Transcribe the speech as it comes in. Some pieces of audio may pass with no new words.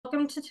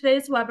welcome to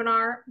today's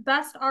webinar,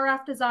 Best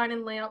RF Design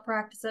and Layout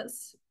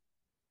Practices.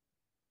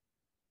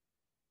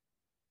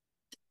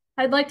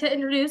 I'd like to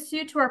introduce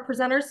you to our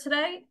presenters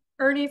today,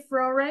 Ernie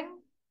Frohring,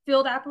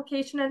 Field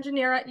Application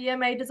Engineer at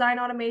EMA Design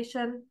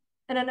Automation,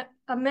 and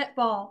Amit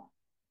Bahl,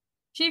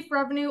 Chief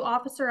Revenue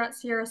Officer at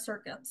Sierra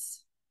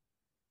Circuits.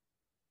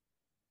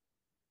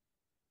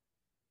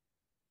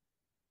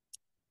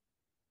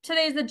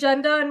 Today's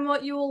agenda and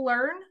what you will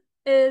learn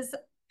is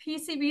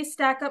PCB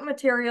stack-up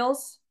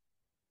materials,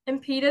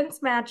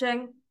 impedance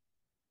matching,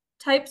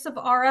 types of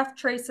RF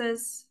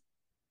traces,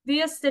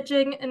 via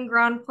stitching and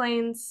ground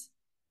planes,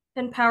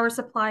 and power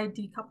supply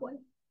decoupling.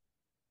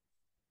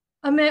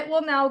 Amit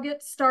will now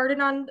get started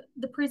on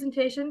the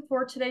presentation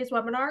for today's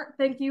webinar.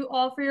 Thank you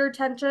all for your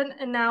attention,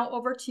 and now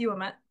over to you,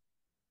 Amit.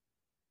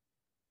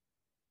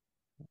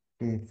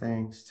 Okay,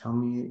 thanks. Tell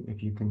me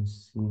if you can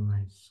see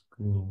my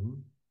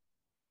screen.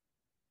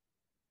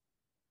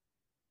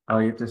 Oh,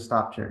 you have to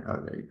stop share.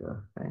 Oh, there you go.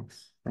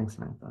 Thanks. Thanks,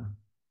 Samantha.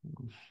 Let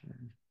me share.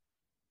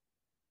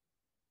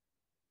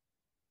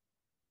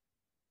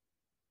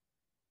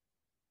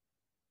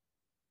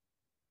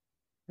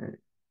 Great.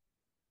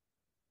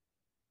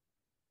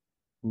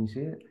 Can you see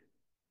it?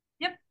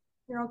 Yep,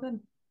 you're all good.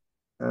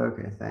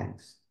 Okay,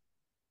 thanks.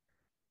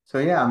 So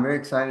yeah, I'm very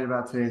excited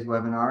about today's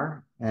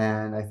webinar,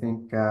 and I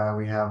think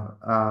we have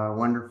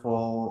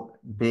wonderful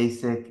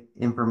basic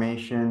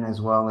information as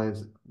well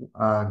as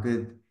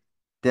good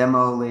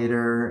demo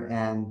later,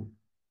 and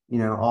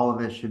all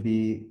of it should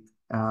be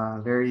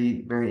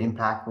very, very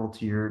impactful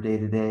to your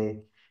day-to-day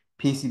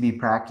PCB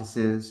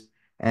practices.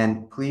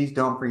 And please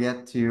don't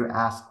forget to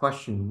ask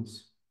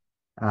questions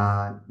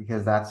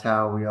because that's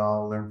how we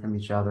all learn from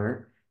each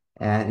other.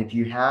 And if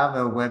you have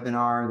a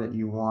webinar that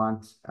you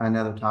want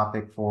another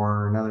topic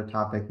for, another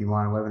topic you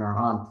want a webinar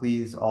on,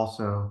 please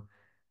also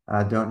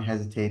don't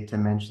hesitate to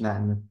mention that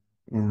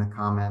in the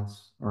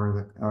comments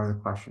or the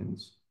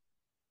questions.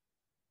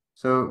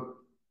 So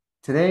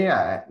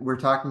today we're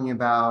talking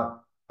about,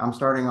 I'm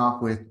starting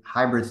off with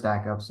hybrid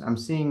stack-ups. I'm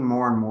seeing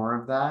more and more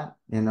of that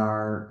in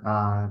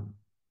our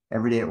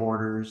everyday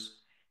orders.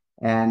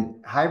 And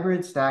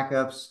hybrid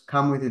stack-ups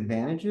come with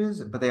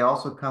advantages, but they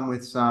also come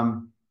with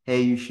some,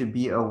 hey, you should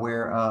be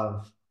aware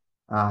of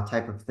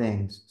type of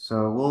things.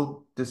 So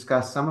we'll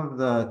discuss some of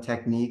the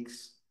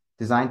techniques,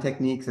 design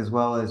techniques, as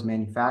well as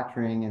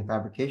manufacturing and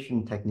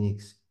fabrication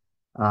techniques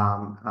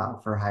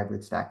for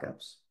hybrid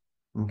stack-ups.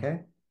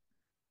 Okay.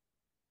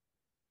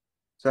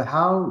 So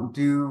how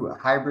do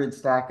hybrid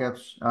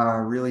stack-ups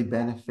really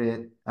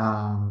benefit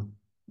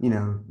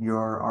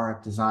your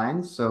RF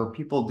designs? So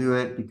people do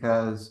it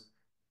because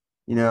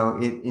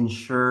it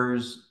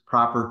ensures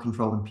proper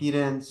controlled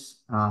impedance,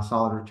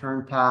 solid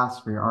return paths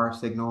for your RF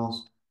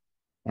signals.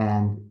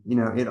 And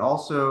it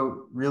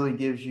also really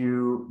gives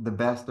you the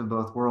best of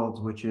both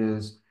worlds, which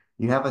is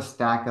you have a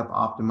stack-up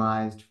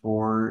optimized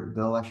for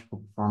the electrical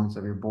performance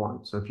of your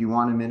board. So if you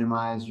want to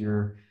minimize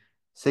your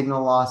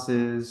signal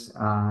losses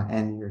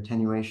and your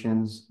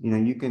attenuations,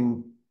 you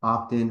can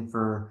opt in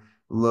for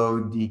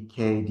low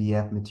decay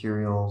DF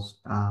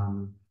materials,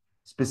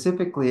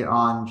 specifically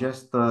on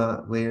just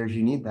the layers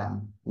you need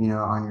them,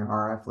 on your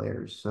RF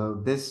layers.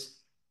 So this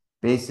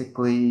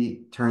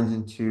basically turns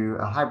into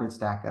a hybrid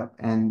stack up,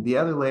 and the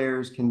other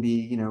layers can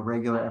be,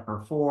 regular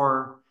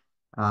FR4,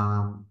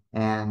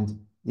 and,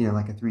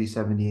 like a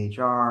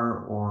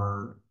 370HR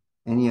or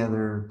any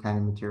other kind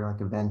of material like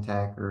a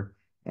Ventec or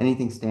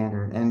anything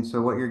standard. And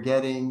so what you're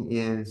getting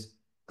is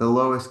the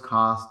lowest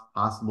cost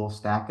possible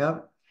stack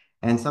up,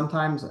 and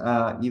sometimes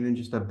even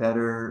just a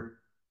better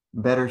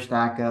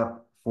stack up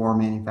for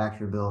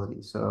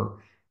manufacturability. So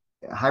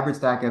hybrid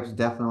stack ups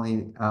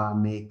definitely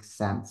make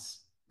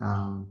sense.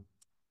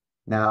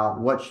 Now,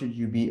 what should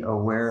you be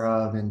aware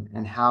of, and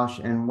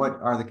and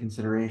what are the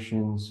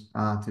considerations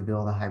to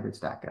build a hybrid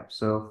stack up?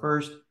 So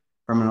first,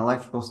 from an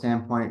electrical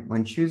standpoint,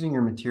 when choosing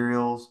your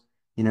materials,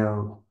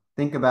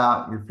 think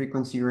about your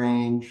frequency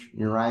range,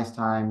 your rise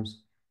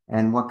times,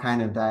 and what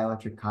kind of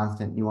dielectric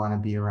constant you want to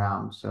be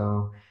around.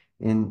 So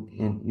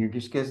you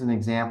just as an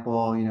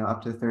example,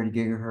 up to 30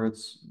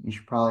 gigahertz, you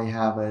should probably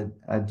have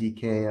a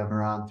decay of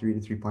around 3 to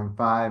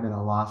 3.5 and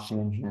a loss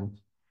tangent,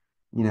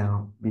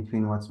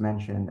 between what's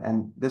mentioned.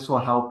 And this will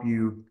help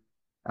you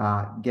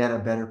get a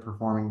better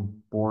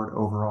performing board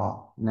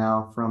overall.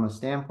 Now, from a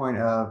standpoint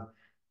of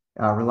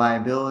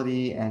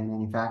reliability and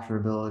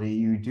manufacturability,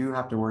 you do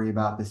have to worry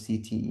about the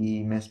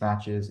CTE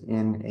mismatches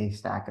in a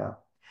stack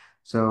up.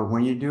 So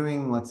when you're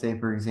doing, let's say,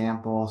 for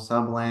example,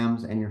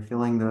 sublams, and you're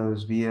filling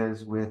those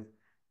vias with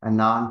a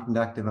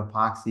non-conductive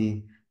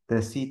epoxy, the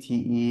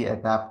CTE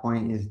at that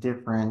point is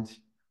different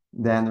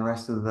than the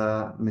rest of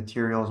the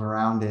materials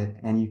around it,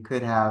 and you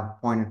could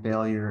have point of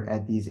failure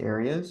at these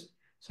areas.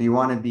 So you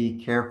want to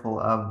be careful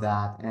of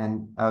that.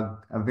 And a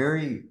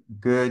very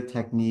good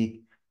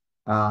technique,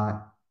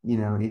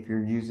 if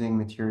you're using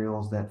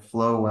materials that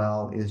flow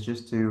well, is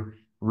just to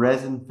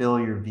resin fill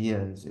your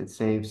vias. It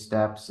saves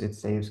steps, it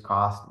saves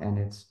cost, and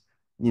it's,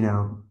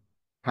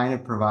 kind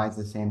of provides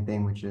the same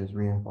thing, which is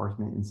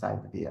reinforcement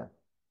inside the via.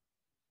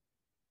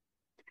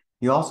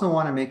 You also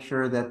want to make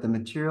sure that the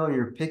material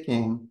you're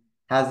picking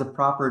has the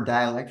proper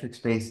dielectric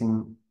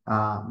spacing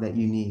that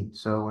you need.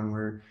 So when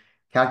we're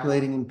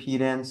calculating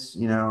impedance,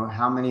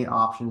 how many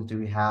options do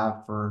we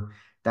have for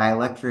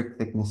dielectric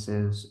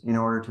thicknesses in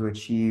order to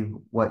achieve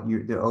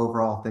the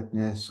overall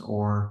thickness,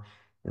 or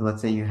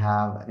let's say you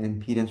have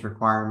an impedance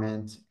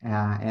requirement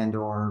and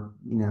or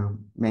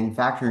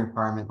manufacturing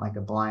requirement like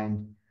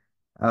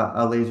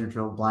a laser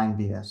drill blind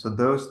via. So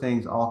those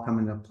things all come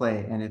into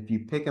play. And if you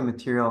pick a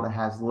material that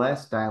has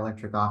less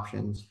dielectric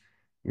options,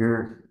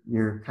 you're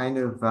kind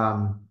of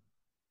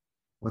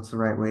what's the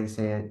right way to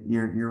say it?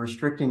 You're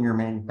restricting your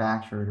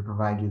manufacturer to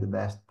provide you the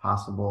best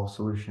possible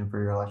solution for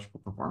your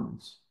electrical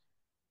performance.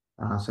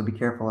 So be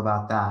careful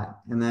about that.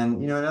 And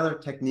then, another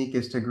technique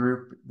is to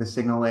group the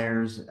signal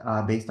layers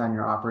based on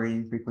your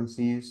operating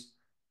frequencies.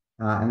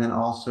 And then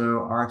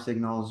also RF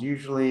signals,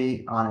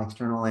 usually on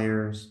external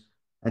layers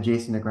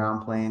adjacent to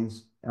ground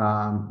planes.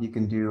 You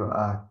can do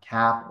a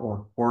cap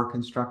or core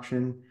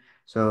construction.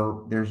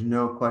 So there's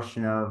no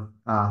question of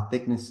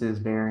thicknesses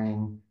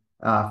varying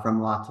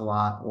from lot to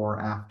lot or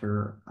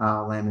after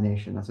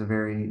lamination. That's a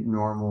very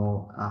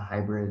normal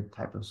hybrid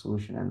type of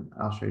solution. And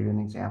I'll show you an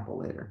example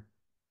later.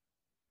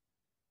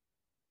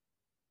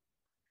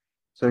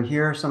 So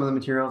here are some of the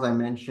materials I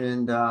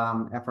mentioned,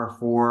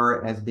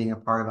 FR4 as being a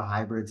part of a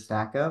hybrid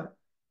stack up.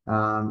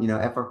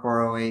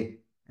 FR408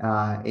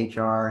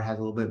 HR has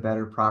a little bit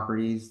better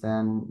properties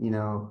than,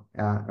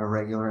 a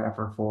regular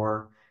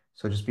FR4.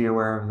 So just be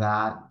aware of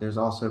that. There's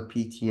also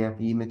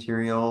PTFE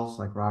materials,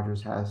 like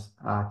Rogers has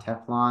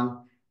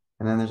Teflon.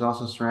 And then there's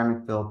also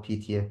ceramic filled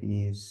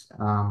PTFEs,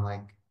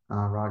 like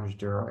Rogers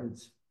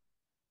Duroids.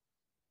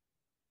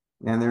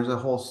 And there's a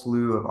whole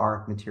slew of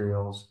RF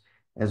materials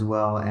as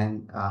well,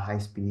 and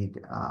high-speed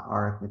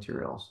RF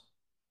materials.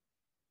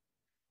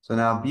 So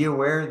now be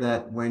aware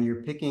that when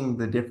you're picking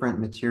the different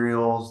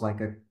materials, like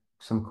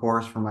some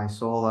cores from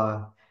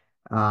Isola,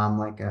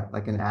 like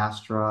an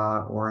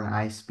Astra or an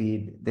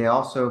iSpeed, they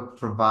also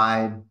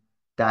provide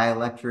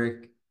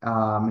dielectric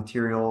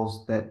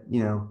materials that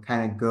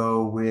kind of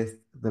go with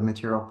the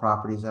material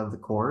properties of the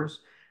cores.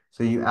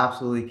 So you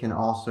absolutely can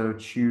also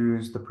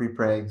choose the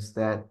prepregs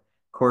that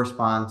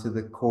correspond to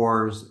the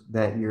cores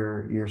that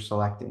you're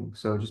selecting.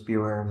 So just be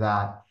aware of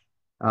that.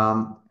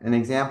 An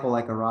example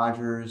like a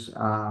Rogers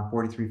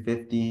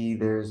 4350,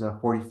 there's a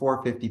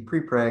 4450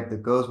 prepreg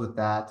that goes with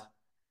that.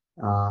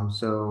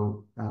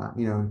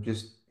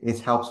 Just it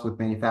helps with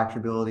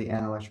manufacturability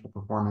and electrical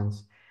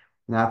performance.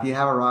 Now, if you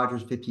have a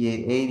Rogers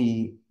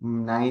 5880,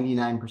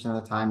 99%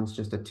 of the time it's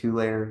just a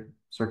two-layer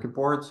circuit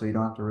board, so you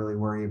don't have to really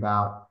worry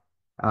about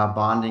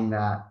bonding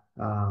that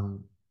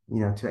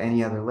to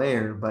any other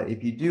layer. But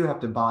if you do have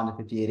to bond a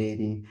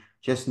 5880,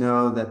 just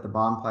know that the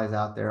bond plies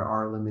out there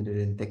are limited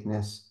in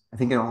thickness. I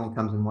think it only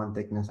comes in one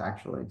thickness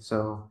actually.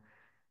 So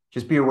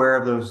just be aware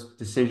of those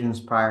decisions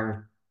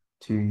prior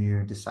to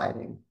you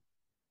deciding.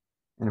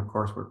 And of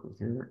course, work with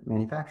your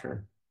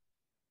manufacturer.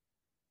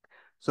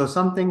 So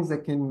some things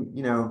that can,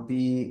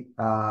 be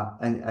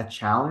a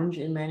challenge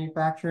in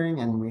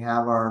manufacturing, and we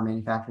have our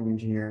manufacturing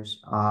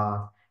engineers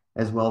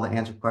as well to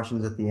answer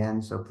questions at the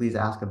end. So please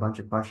ask a bunch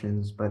of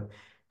questions. But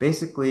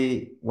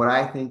basically, what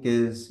I think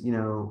is,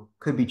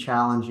 could be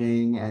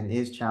challenging and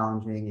is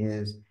challenging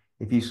is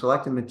if you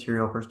select a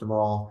material, first of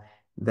all,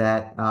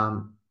 that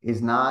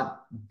is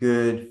not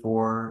good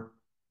for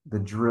the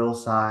drill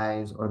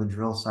size or the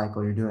drill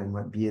cycle you're doing,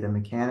 be it a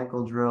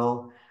mechanical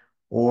drill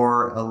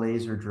or a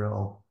laser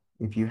drill.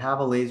 If you have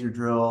a laser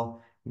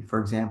drill,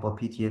 for example, a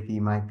PTFE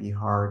might be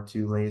hard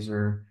to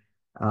laser.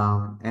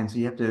 And so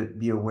you have to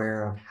be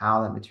aware of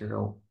how that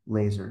material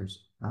lasers.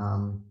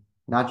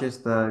 Not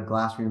just the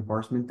glass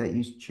reinforcement that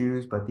you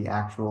choose, but the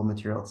actual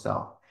material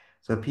itself.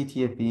 So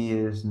PTFE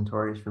is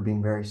notorious for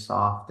being very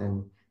soft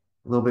and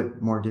a little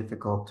bit more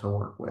difficult to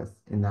work with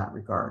in that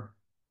regard.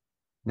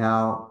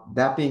 Now,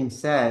 that being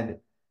said,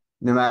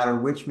 no matter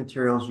which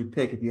materials you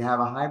pick, if you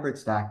have a hybrid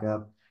stack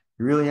up,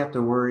 you really have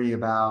to worry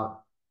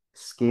about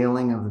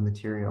scaling of the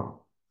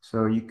material.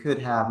 So you could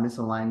have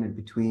misalignment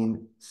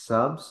between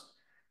subs.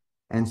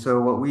 And so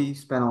what we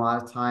spend a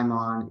lot of time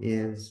on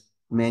is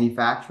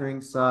manufacturing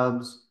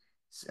subs,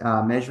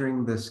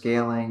 measuring the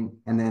scaling,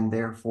 and then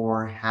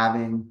therefore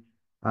having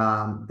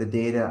the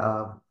data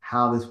of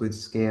how this would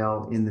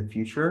scale in the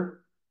future.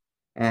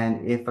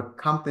 And if a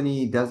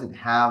company doesn't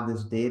have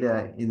this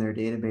data in their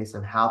database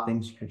of how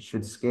things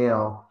should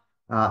scale,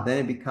 then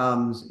it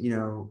becomes,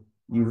 you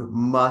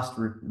must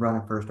run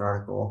a first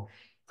article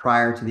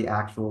prior to the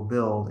actual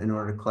build in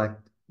order to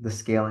collect the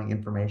scaling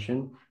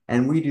information.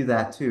 And we do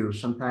that too.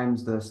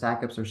 Sometimes the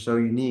stack-ups are so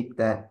unique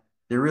that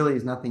there really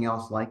is nothing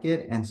else like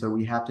it. And so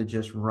we have to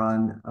just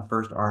run a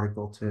first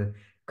article to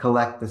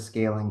collect the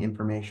scaling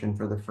information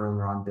for the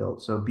further on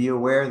build. So be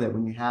aware that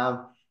when you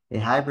have a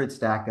hybrid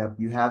stack up,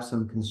 you have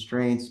some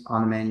constraints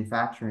on the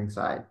manufacturing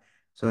side.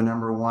 So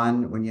number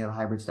one, when you have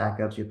hybrid stack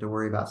ups, you have to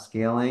worry about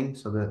scaling.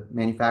 So the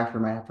manufacturer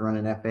might have to run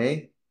an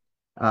FA.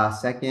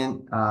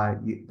 Second,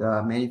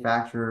 the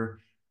manufacturer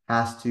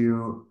has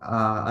to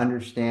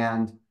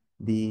understand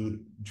the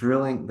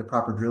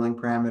proper drilling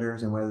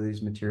parameters and whether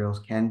these materials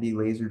can be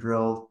laser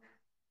drilled.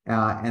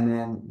 And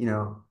then,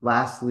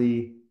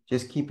 lastly,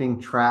 just keeping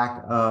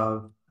track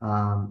of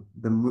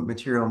the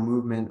material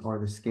movement or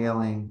the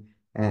scaling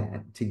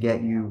and to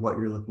get you what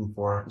you're looking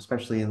for,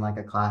 especially in like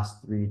a class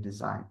 3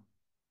 design.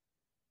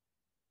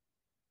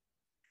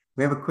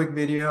 We have a quick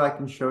video I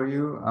can show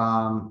you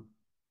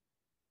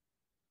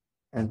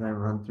as I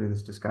run through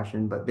this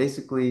discussion, but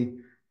basically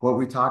what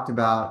we talked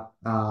about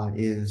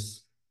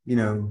is,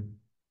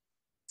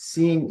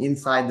 seeing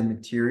inside the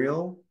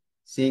material,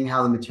 seeing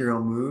how the material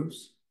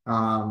moves,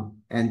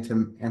 and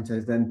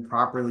to then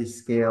properly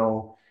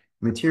scale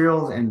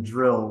materials and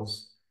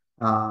drills.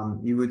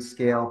 You would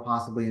scale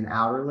possibly an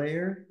outer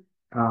layer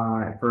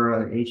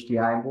for an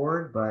HDI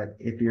board, but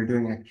if you're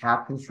doing a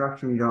cap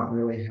construction, you don't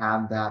really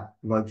have that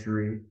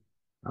luxury.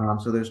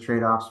 So there's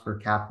trade-offs for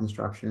cap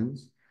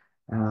constructions.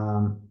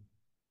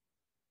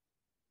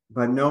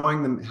 But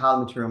knowing how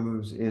the material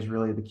moves is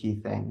really the key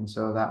thing. And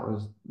so that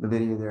was the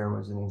video there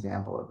was an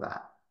example of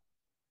that.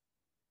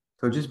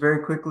 So just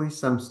very quickly,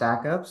 some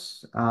stack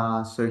ups.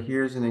 So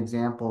here's an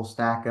example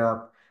stack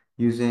up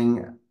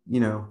using,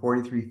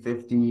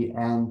 4350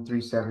 and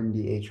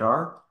 370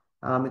 HR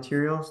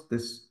materials.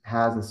 This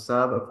has a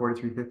sub of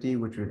 4350,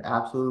 which would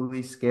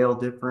absolutely scale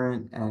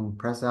different and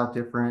press out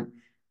different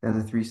than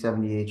the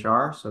 370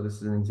 HR. So this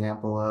is an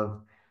example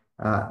of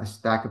a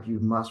stack up you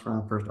must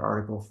run first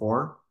article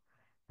for.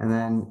 And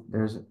then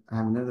I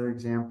have another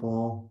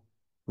example,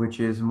 which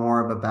is more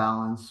of a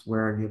balance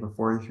where you have a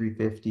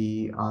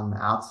 4350 on the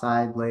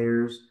outside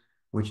layers,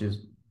 which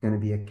is going to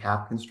be a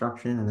cap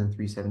construction, and then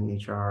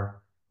 370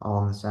 HR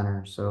all in the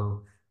center.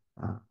 So,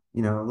 a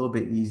little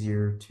bit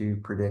easier to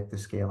predict the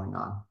scaling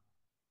on.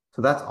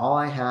 So that's all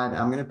I had.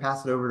 I'm going to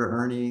pass it over to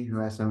Ernie, who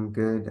has some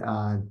good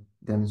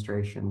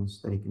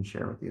demonstrations that he can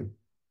share with you.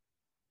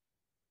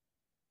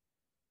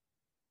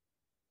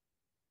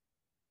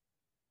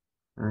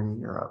 Ernie,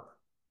 you're up.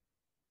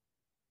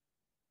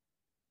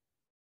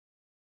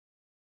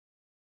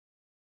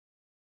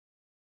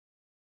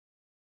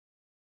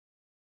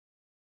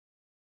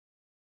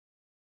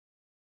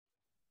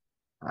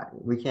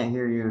 We can't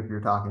hear you if you're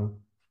talking.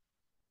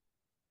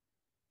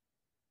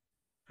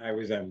 I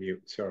was on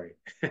mute, sorry.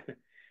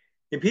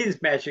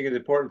 Impedance matching is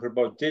important for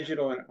both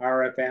digital and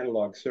RF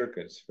analog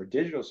circuits. For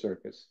digital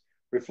circuits,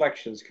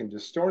 reflections can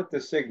distort the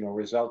signal,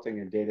 resulting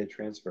in data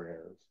transfer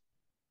errors.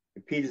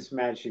 Impedance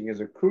matching is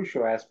a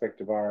crucial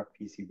aspect of RF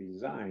PCB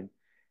design,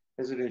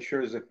 as it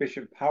ensures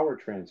efficient power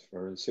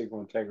transfer and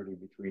signal integrity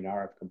between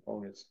RF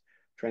components,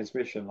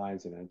 transmission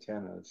lines, and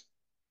antennas.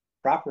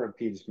 Proper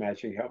impedance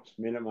matching helps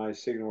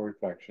minimize signal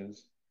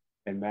reflections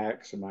and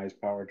maximize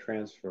power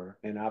transfer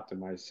and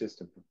optimize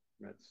system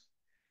performance.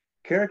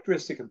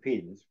 Characteristic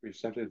impedance, which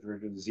is sometimes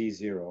referred to as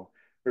Z0,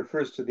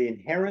 refers to the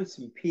inherent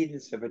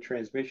impedance of a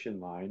transmission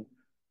line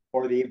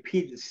or the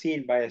impedance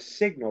seen by a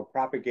signal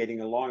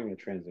propagating along the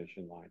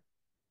transmission line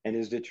and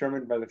is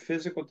determined by the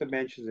physical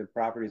dimensions and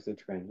properties of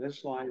the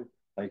transmission line,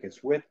 like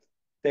its width,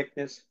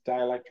 thickness,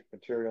 dielectric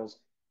materials,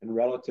 and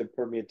relative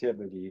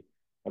permeability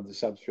of the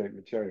substrate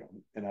material.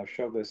 And I'll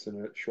show this in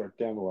a short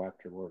demo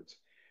afterwards.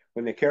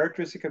 When the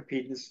characteristic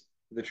impedance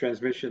of the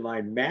transmission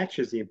line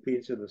matches the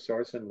impedance of the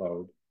source and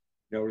load,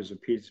 known as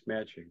impedance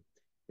matching,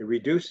 it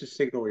reduces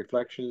signal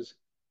reflections,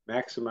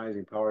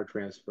 maximizing power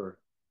transfer,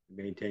 and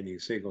maintaining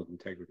signal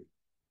integrity.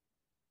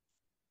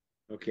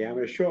 Okay, I'm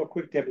going to show a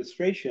quick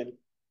demonstration.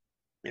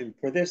 And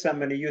for this, I'm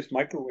going to use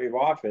Microwave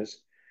Office,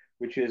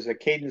 which is a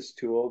cadence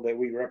tool that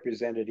we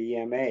represent at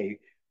EMA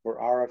for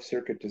RF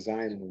circuit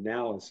design and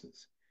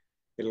analysis.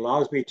 It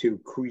allows me to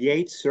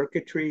create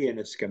circuitry in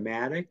a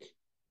schematic,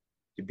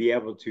 to be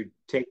able to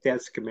take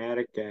that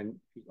schematic and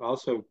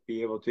also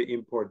be able to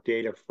import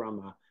data from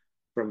a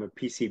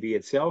PCB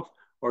itself,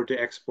 or to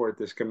export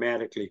the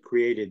schematically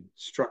created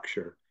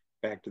structure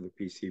back to the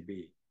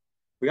PCB.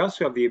 We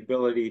also have the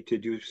ability to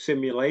do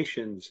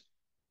simulations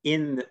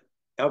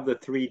of the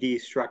 3D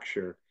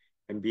structure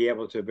and be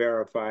able to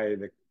verify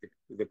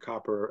the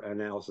copper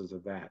analysis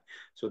of that.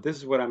 So this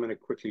is what I'm going to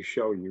quickly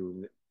show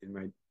you in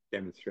my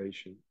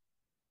demonstration.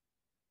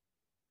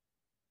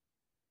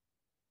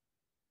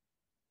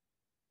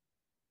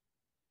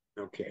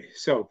 Okay,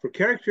 so for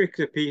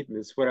characteristic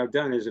impedance, what I've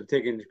done is I've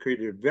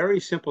created a very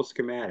simple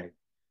schematic.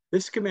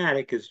 This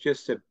schematic is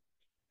just a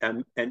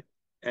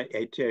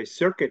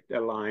circuit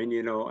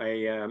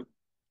line,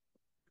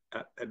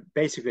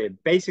 basically a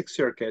basic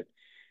circuit,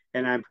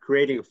 and I'm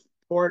creating a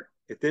port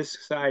at this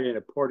side and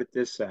a port at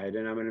this side,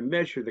 and I'm going to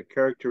measure the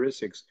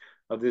characteristics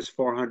of this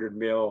 400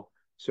 mil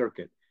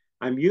circuit.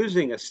 I'm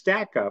using a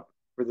stack up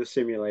for the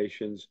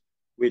simulations,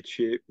 which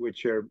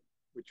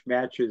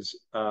matches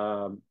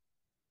a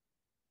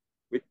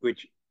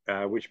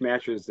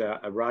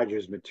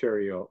Rogers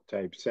material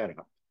type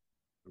setup.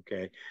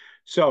 Okay,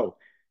 so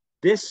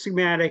this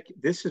schematic,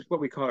 this is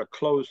what we call a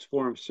closed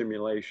form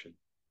simulation.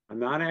 I'm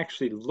not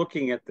actually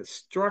looking at the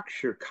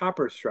structure,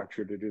 copper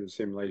structure, to do the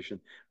simulation,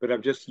 but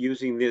I'm just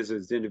using this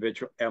as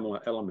individual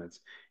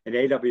elements. And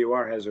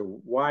AWR has a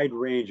wide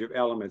range of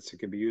elements that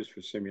can be used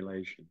for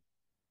simulation.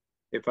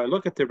 if I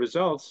look at the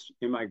results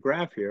in my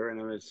graph here, and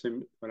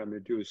what I'm going to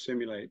do is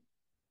simulate,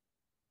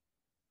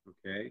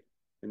 okay,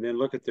 and then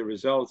look at the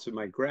results of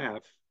my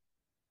graph.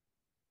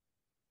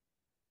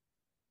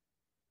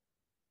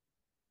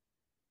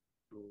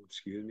 Oh,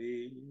 excuse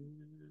me.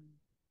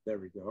 There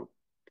we go.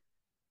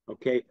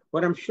 Okay,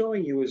 what I'm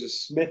showing you is a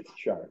Smith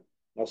chart.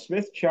 Now,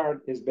 Smith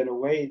chart has been a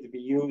way to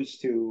be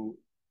used to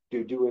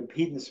do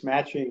impedance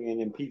matching and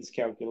impedance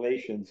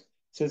calculations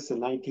since the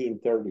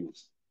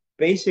 1930s.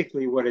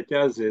 Basically, what it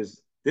does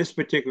is this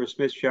particular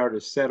Smith chart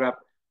is set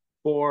up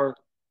for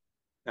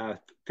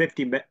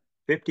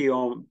 50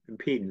 ohm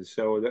impedance.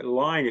 So the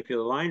line, if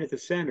you line at the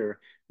center,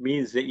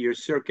 means that your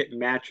circuit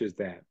matches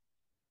that.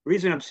 The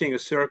reason I'm seeing a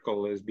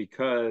circle is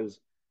because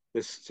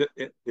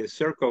the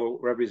circle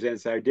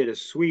represents, I did a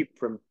sweep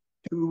from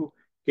 2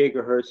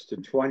 gigahertz to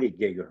 20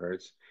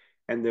 gigahertz.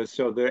 And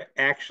so they're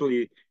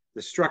actually,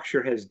 the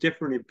structure has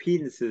different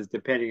impedances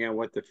depending on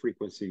what the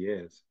frequency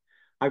is.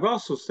 I've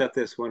also set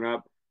this one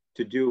up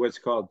to do what's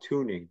called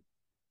tuning.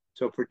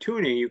 So for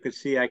tuning, you can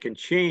see I can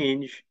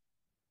change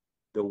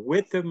the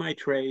width of my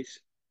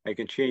trace, I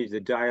can change the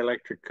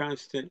dielectric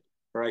constant,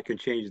 or I can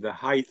change the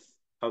height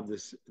of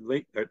this,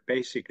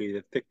 basically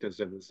the thickness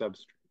of the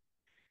substrate.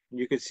 And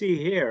you can see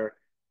here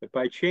that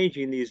by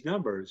changing these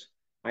numbers,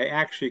 I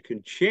actually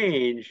can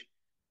change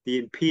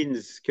the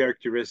impedance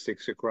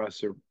characteristics across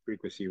the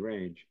frequency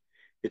range.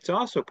 It's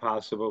also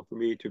possible for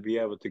me to be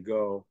able to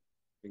go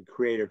and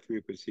create a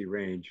frequency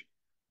range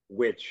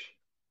which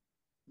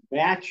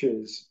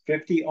matches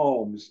 50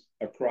 ohms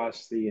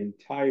across the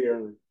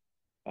entire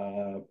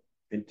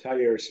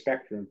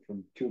spectrum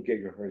from 2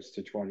 gigahertz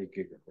to 20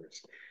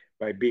 gigahertz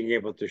by being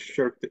able to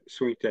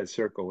swing that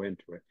circle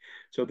into it.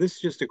 So this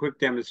is just a quick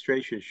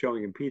demonstration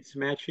showing impedance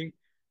matching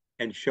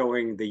and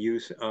showing the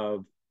use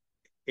of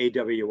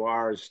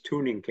AWR's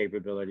tuning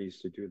capabilities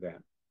to do that.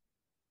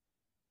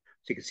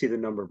 So you can see the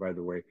number, by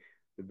the way.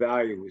 The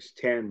value was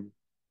 10.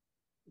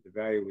 The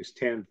value was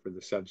 10 for the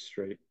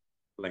substrate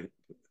length,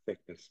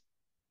 thickness.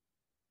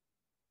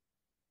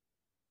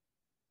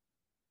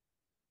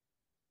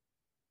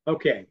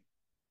 Okay.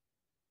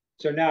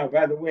 So now,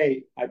 by the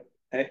way,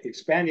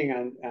 expanding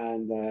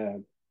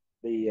on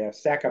the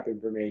stack-up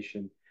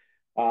information,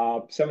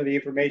 some of the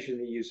information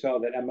that you saw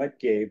that Amit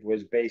gave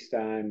was based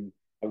on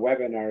a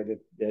webinar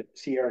that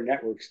Sierra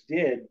Networks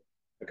did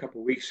a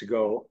couple of weeks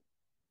ago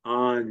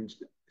on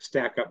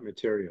stack-up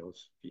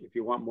materials. If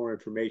you want more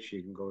information,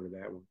 you can go to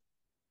that one.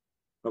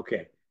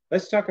 Okay,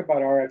 let's talk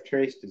about RF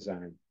trace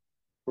design.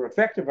 For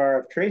effective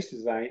RF trace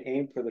design,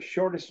 aim for the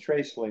shortest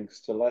trace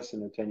lengths to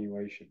lessen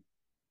attenuation.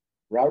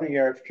 Routing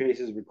RF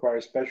traces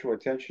requires special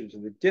attention to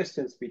the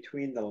distance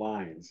between the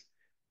lines.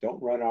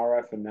 Don't run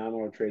RF and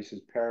nominal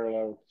traces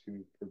parallel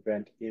to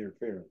prevent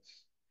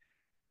interference.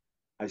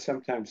 I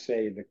sometimes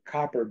say the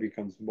copper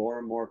becomes more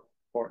and more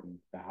important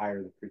the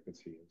higher the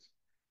frequency is.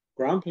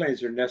 Ground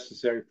planes are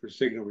necessary for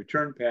signal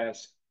return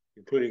paths,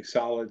 including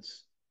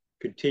solids,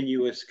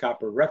 continuous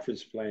copper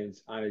reference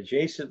planes on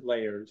adjacent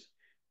layers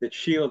that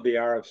shield the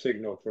RF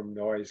signal from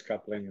noise,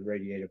 coupling, and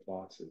radiative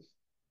losses.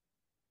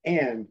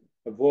 And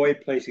avoid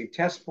placing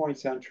test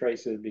points on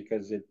traces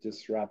because it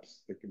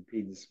disrupts the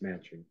impedance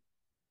matching.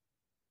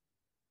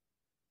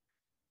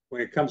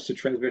 When it comes to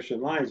transmission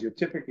lines, you'll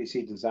typically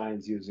see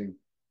designs using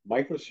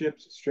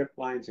microstrips, strip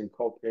lines, and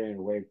coplanar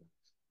wavelengths.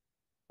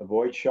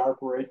 Avoid sharp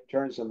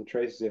turns on the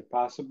traces if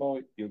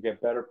possible. You'll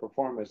get better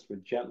performance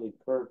with gently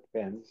curved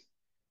bends.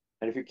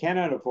 And if you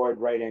cannot avoid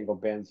right angle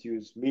bends,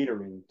 use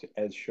metering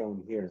as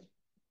shown here.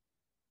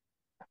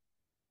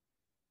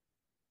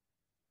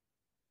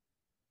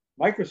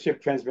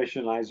 Microstrip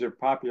transmission lines are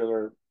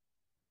popular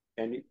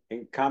and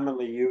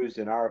commonly used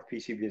in RF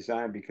PCB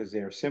design because they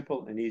are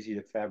simple and easy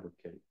to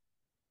fabricate.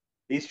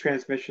 These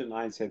transmission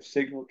lines have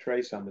signal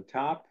trace on the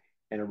top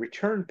and a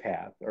return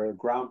path or a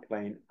ground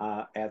plane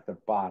at the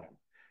bottom.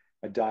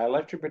 A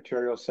dielectric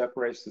material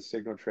separates the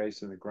signal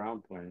trace and the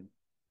ground plane.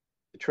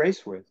 The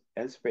trace width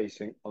and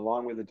spacing,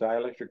 along with the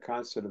dielectric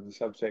constant of the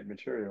substrate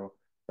material,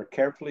 are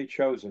carefully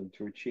chosen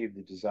to achieve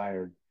the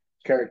desired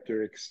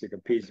characteristic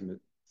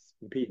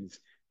impedance,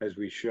 as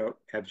we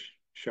have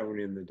shown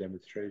in the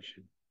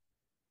demonstration.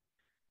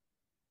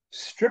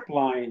 Strip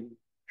line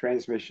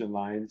transmission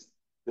lines,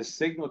 the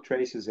signal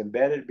trace is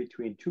embedded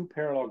between 2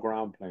 parallel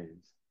ground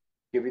planes,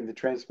 giving the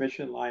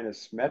transmission line a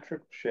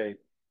symmetrical shape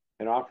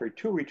and offering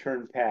 2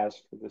 return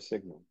paths for the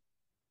signal.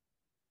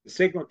 The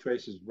signal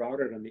trace is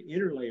routed on the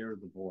inner layer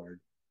of the board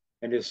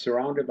and is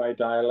surrounded by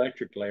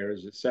dielectric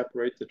layers that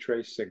separate the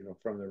trace signal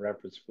from the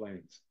reference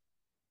planes.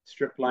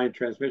 Strip line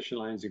transmission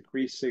lines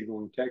increase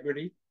signal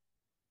integrity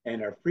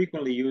and are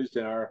frequently used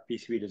in RF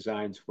PCB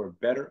designs for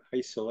better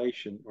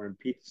isolation or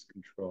impedance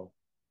control.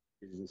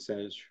 It is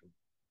essential.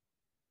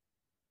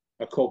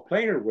 A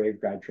coplanar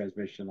waveguide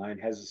transmission line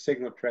has a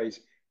signal trace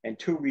and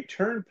 2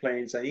 return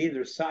planes on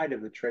either side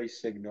of the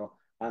trace signal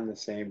on the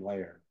same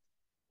layer.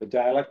 The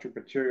dielectric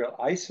material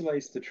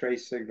isolates the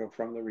trace signal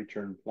from the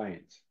return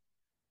planes.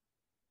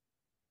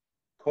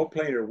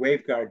 Coplanar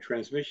waveguide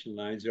transmission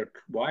lines are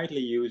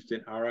widely used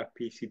in RF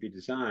PCB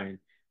design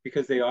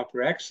because they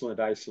offer excellent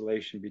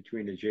isolation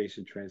between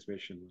adjacent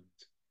transmission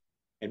lines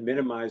and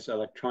minimize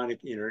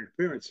electronic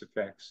interference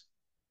effects.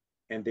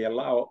 And they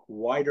allow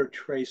wider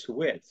trace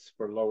widths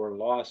for lower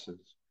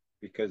losses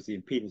because the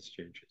impedance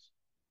changes.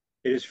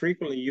 It is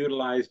frequently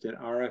utilized in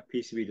RF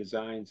PCB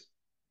designs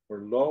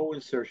for low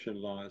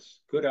insertion loss,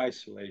 good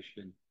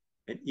isolation,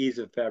 and ease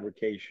of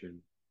fabrication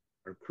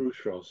are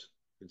crucial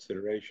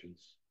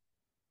considerations.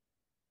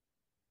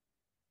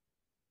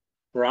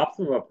 For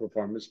optimal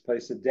performance,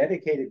 place a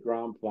dedicated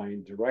ground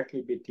plane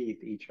directly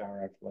beneath each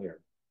RF layer.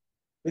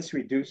 This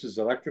reduces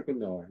electrical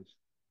noise,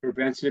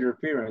 prevents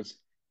interference,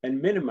 and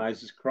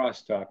minimizes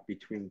crosstalk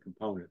between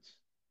components.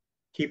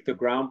 Keep the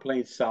ground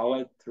plane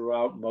solid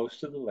throughout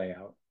most of the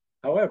layout.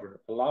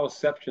 However, allow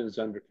exceptions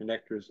under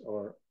connectors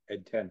or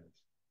antennas.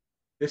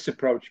 This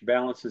approach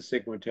balances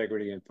signal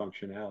integrity and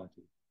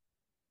functionality.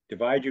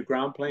 Divide your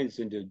ground planes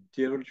into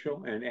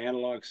digital and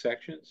analog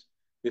sections.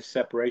 This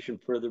separation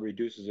further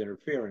reduces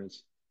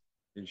interference,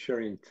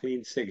 ensuring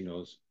clean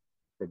signals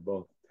for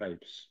both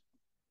types.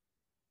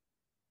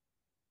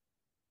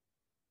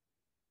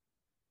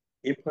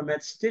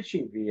 Implement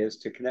stitching vias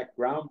to connect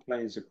ground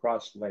planes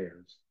across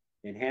layers,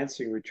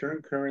 enhancing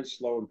return current,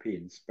 slow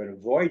impedance, but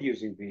avoid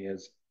using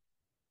vias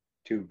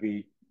to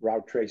be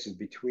route traces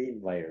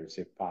between layers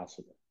if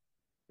possible.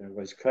 In other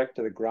words, connect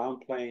to the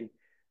ground plane,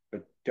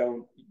 but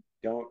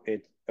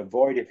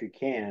avoid, if you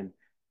can,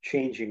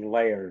 changing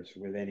layers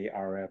with any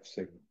RF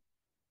signal.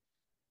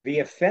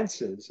 Via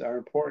fences are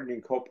important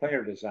in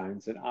coplanar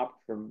designs and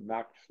opt for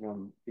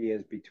maximum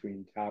vias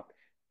between top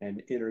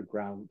and inner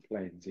ground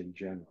planes in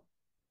general.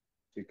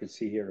 So you can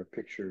see here a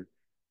picture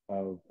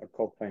of a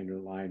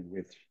coplanar line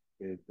with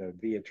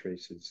via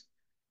traces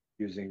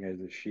using as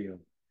a shield.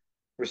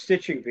 For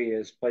stitching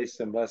vias, place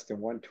them less than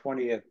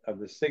 1/20th of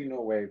the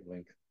signal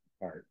wavelength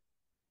apart.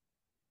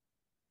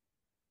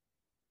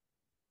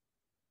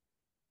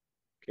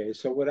 Okay,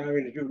 so what I'm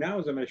going to do now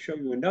is I'm going to show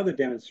you another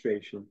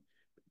demonstration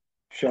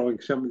showing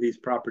some of these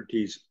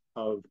properties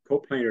of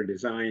coplanar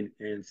design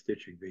and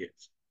stitching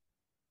vias.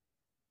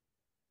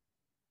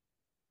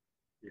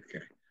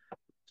 Okay,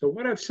 so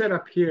what I've set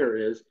up here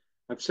is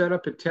I've set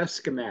up a test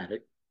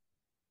schematic.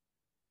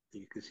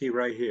 You can see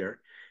right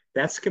here.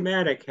 That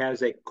schematic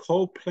has a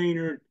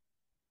coplanar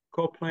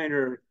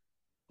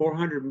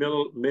 400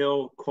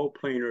 mil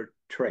coplanar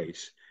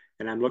trace.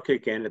 And I'm looking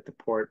again at the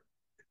port,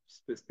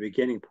 the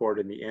beginning port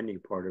and the ending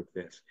port of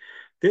this.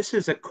 This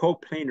is a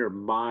coplanar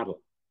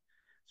model.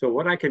 So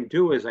what I can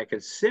do is I can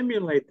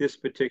simulate this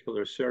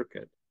particular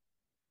circuit,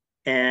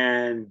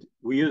 and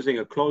we're using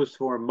a closed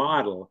form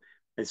model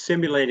and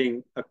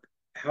simulating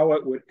how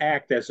it would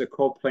act as a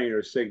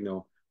coplanar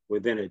signal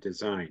within a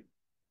design.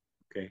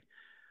 Okay.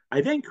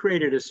 I then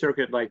created a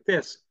circuit like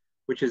this,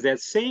 which is that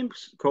same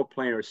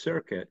coplanar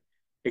circuit,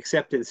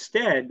 except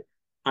instead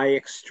I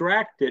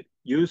extract it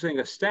using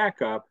a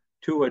stack up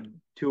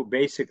to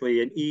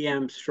basically an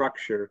EM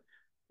structure,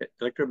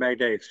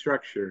 electromagnetic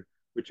structure,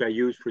 which I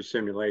use for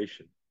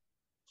simulation.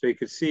 So you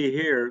can see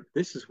here,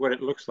 this is what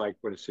it looks like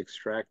when it's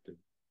extracted.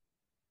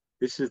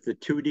 This is the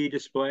 2D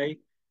display.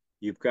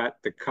 You've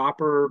got the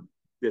copper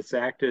that's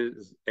acted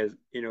as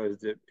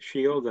the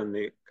shield and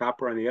the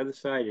copper on the other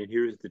side, and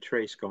here's the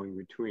trace going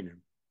between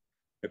them.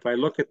 If I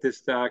look at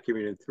this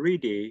document in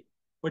 3D,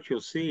 what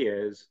you'll see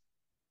is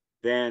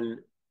then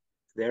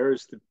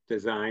there's the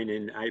design,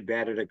 and I've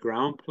added a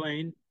ground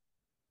plane,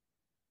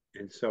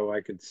 and so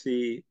I could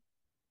see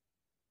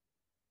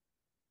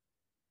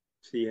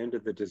the end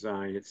of the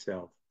design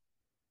itself.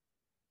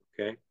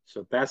 Okay,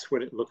 so that's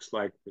what it looks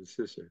like for the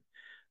scissor.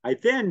 I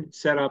then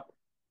set up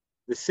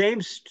the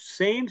same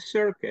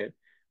circuit,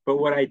 but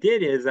what I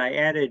did is I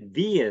added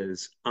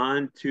vias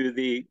onto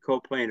the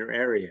coplanar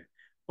area. I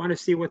want to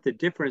see what the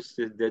difference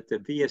that the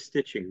via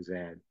stitchings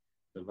add.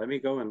 So let me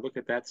go and look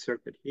at that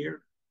circuit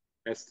here.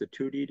 That's the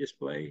 2D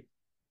display.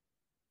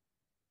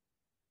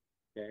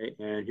 Okay,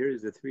 and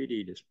here's the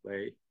 3D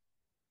display.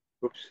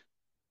 Oops,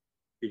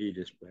 3D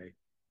display.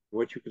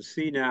 What you can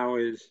see now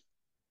is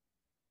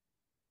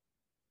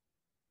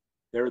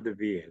there are the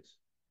vias.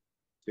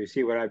 So you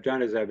see what I've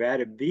done is I've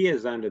added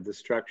vias onto the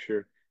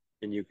structure,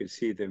 and you can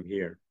see them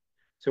here.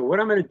 So what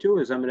I'm going to do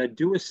is I'm going to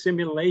do a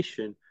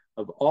simulation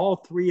of all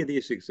three of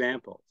these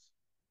examples.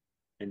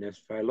 And if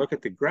I look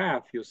at the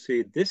graph, you'll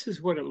see this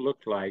is what it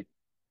looked like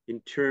in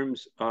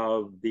terms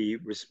of the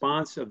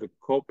response of the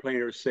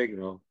coplanar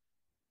signal,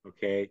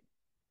 okay?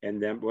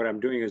 And then what I'm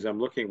doing is I'm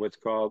looking at what's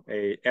called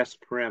a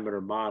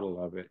S-parameter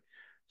model of it.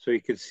 So you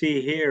can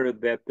see here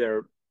that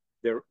there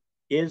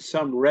is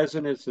some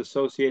resonance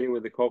associated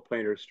with the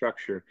coplanar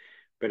structure,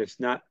 but it's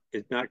not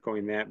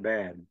going that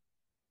bad.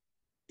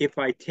 If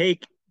I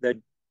take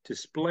the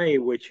display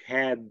which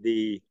had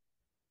the,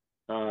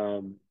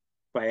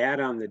 if I add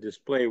on the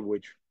display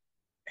which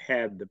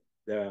had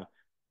the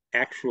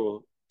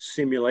actual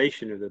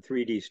simulation of the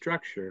 3D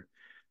structure,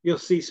 you'll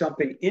see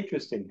something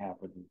interesting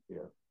happening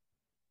here.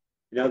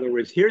 In other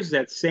words, here's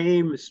that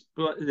same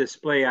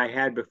display I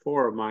had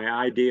before of my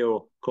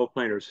ideal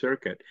coplanar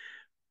circuit.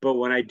 But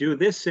when I do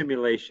this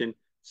simulation,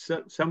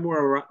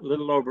 somewhere a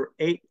little over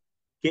 8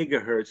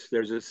 gigahertz,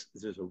 there's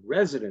a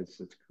resonance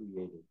that's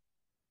created.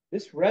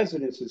 This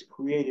resonance is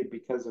created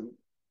because of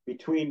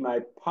between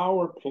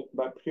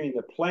between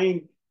the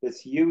plane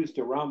that's used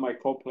around my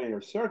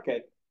coplanar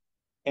circuit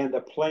and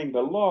the plane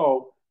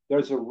below,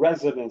 there's a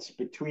resonance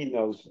between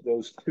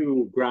those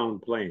two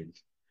ground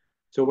planes.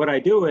 So what I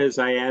do is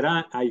I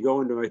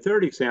go into my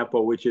third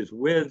example, which is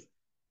with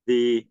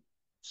the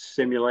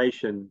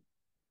simulation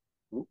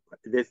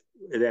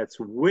that's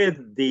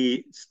with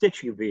the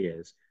stitching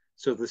vias.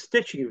 So the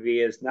stitching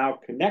vias now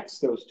connects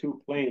those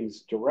two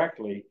planes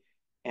directly,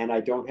 and I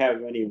don't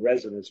have any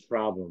resonance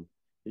problem.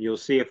 And you'll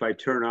see if I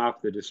turn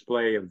off the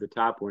display of the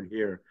top one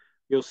here,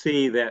 you'll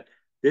see that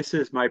this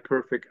is my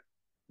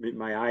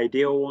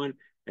ideal one,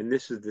 and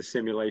this is the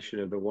simulation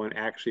of the one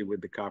actually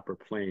with the copper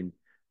plane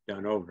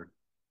done over.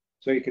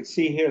 So you can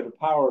see here the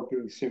power of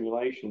doing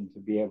simulation to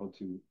be able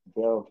to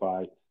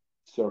verify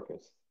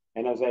circuits.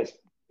 And as I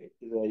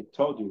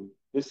told you,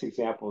 this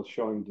example is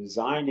showing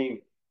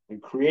designing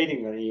and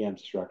creating an EM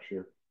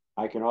structure.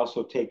 I can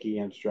also take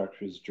EM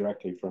structures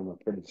directly from a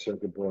printed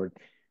circuit board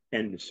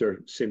and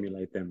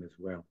simulate them as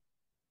well.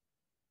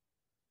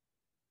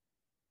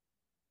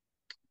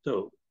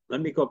 So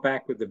let me go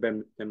back with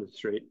the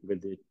demonstrate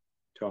with the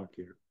talk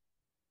here.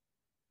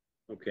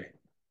 Okay.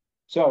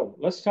 So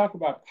let's talk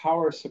about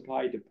power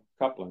supply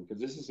decoupling, because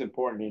this is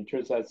important. And it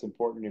turns out it's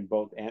important in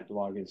both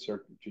analog and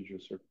digital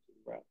circuits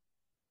as well.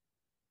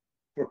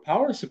 For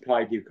power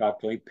supply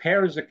decoupling,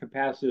 pairs of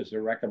capacitors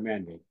are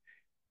recommended.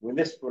 When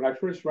I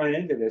first ran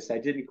into this, I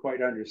didn't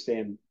quite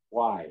understand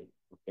why.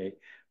 Okay,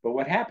 but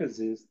what happens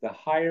is the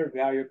higher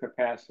value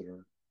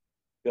capacitor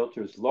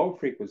filters low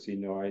frequency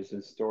noise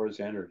and stores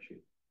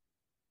energy.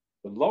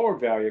 The lower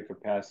value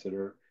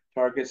capacitor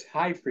targets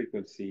high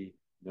frequency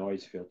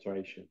noise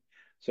filtration.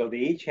 So they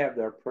each have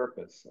their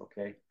purpose,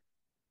 okay?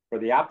 For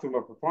the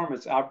optimal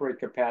performance, operate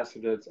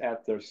capacitors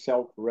at their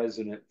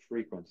self-resonant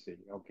frequency,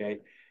 okay?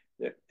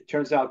 It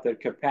turns out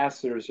that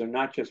capacitors are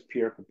not just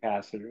pure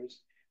capacitors.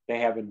 They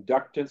have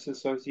inductance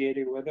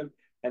associated with them,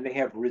 and they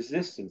have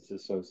resistance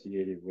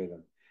associated with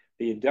them.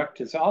 The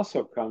inductance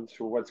also comes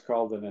from what's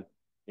called an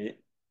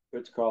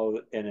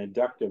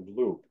inductive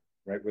loop,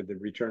 right, with the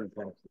return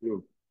path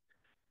loop.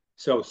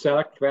 So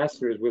select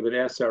capacitors with an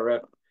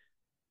SRF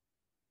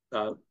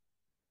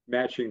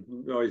matching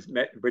noise,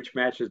 which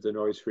matches the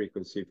noise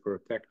frequency for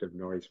effective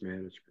noise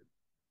management.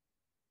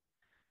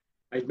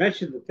 I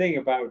mentioned the thing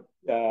about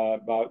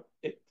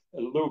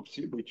loops,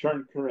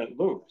 return current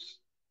loops.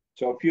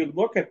 So if you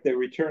look at the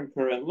return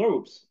current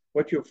loops,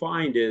 what you'll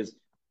find is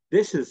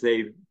this is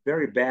a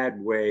very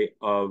bad way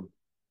of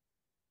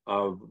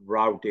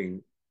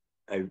routing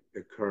a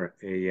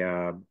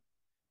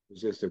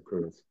resistive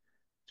current.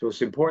 So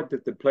it's important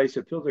that the place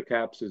of filter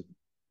cap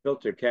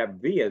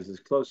vias as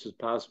close as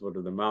possible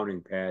to the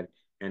mounting pad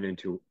and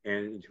into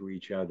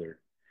each other.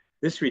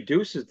 This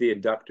reduces the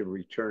inductive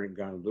return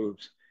gun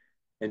loops,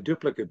 and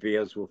duplicate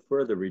vias will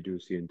further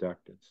reduce the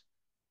inductance.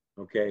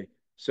 Okay,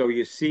 so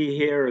you see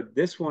here,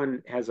 this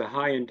one has a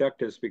high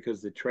inductance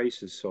because the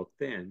trace is so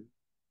thin.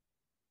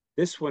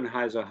 This one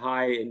has a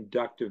high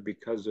inductive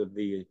because of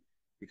the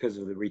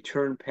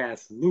return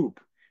path loop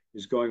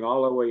is going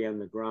all the way on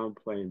the ground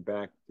plane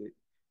back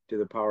to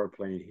the power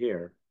plane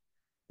here.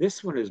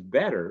 This one is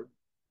better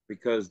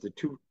because the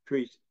two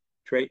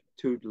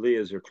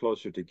leads are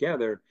closer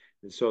together,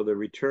 and so the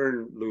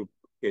return loop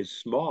is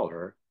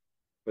smaller.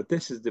 But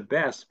this is the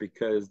best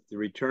because the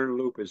return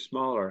loop is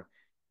smaller,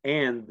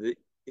 and the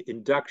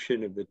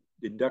induction of the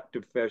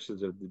inductive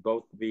forces of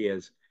both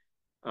vias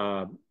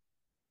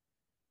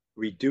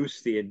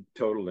reduce the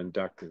total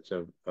inductance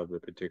of the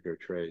particular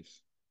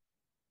trace.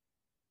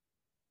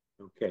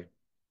 Okay.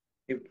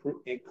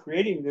 In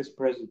creating this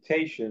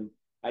presentation,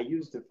 I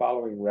used the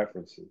following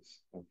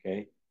references.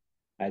 Okay,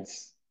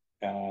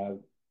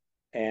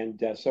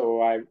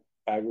 so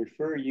I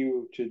refer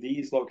you to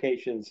these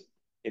locations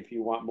if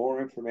you want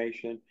more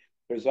information.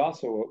 There's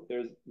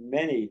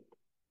many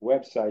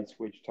websites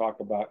which talk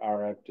about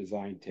RF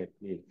design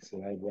techniques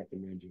that I'd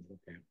recommend you look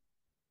at.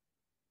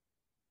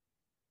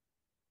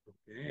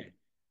 Okay.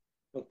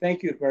 Well,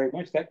 thank you very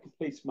much. That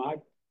completes my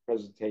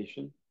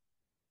presentation.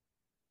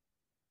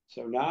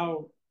 So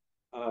now,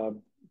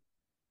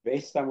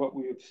 based on what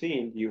we've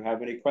seen, do you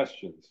have any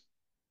questions?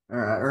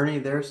 Ernie,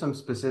 there are some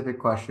specific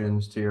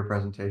questions to your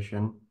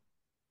presentation.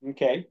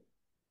 Okay.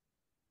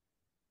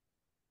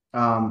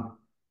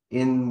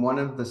 In one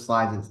of the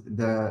slides,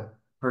 the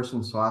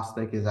person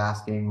Swastik is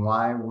asking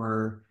why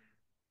were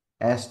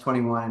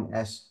S21 and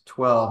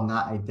S12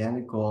 not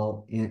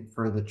identical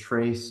for the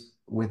trace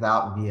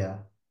without via?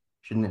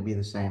 Shouldn't it be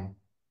the same?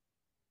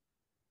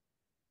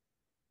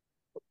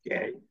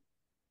 Okay.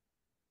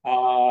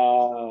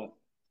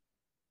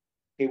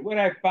 What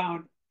I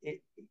found,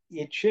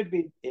 it should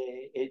be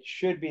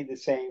the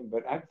same,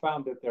 but I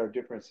found that there are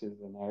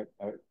differences, and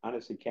I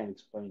honestly can't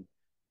explain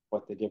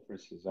what the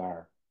differences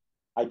are.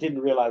 I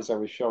didn't realize I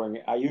was showing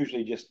it. I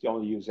usually just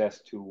only use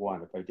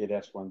S21. If I did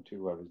S12,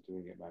 I was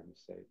doing it by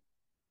mistake.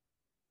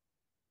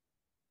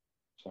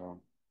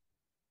 So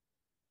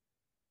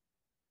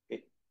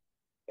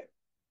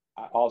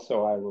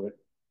also I would,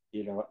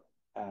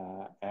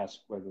 ask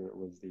whether it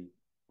was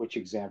which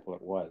example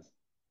it was.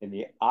 In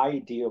the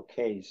ideal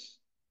case,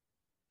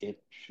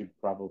 it should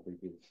probably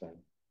be the same.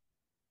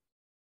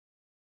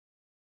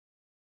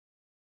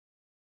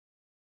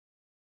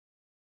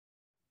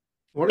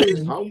 What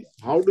is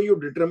how do you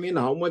determine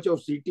how much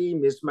of CT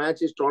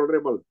mismatch is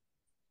tolerable?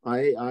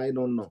 I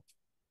don't know.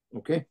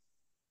 Okay.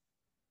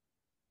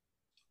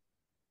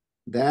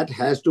 That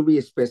has to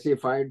be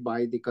specified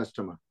by the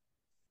customer.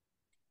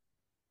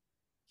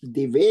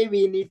 The way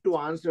we need to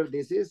answer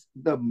this is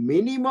the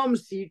minimum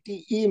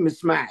CTE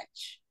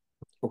mismatch.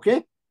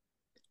 Okay.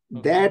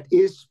 That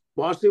is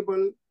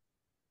possible,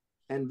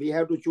 and we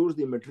have to choose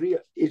the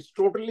material. It's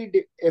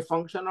totally a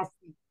function of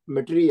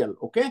material.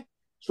 Okay.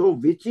 So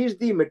which is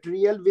the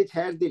material which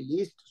has the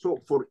least? So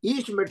for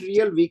each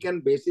material, we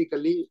can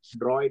basically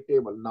draw a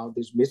table. Now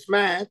this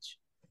mismatch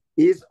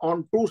is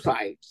on two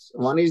sides.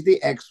 One is the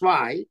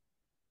XY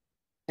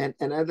and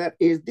another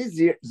is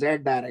the Z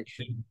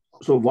direction.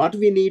 So what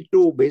we need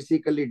to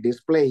basically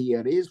display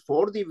here is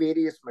for the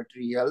various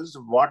materials,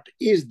 what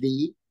is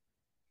the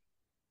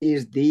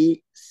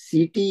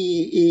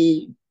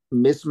CTE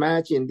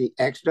mismatch in the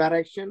X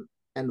direction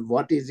and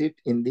what is it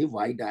in the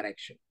Y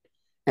direction.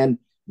 And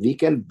we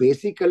can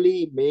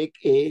basically make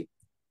a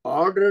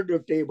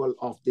ordered table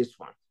of this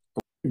one,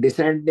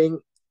 descending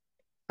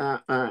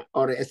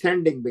or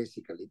ascending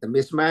basically. The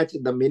mismatch,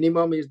 the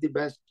minimum is the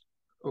best.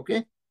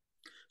 Okay.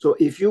 So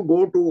if you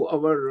go to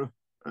our,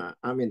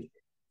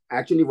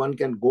 actually one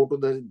can go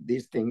to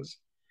these things.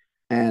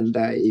 And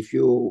if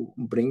you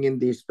bring in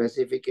the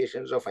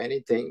specifications of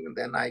anything,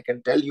 then I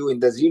can tell you in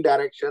the Z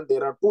direction,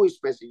 there are two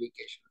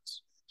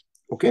specifications.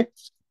 Okay.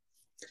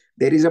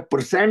 There is a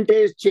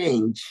percentage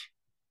change,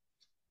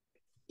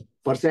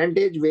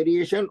 percentage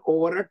variation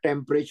over a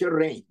temperature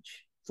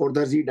range for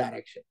the Z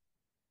direction.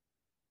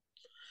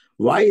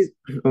 Why is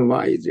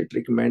it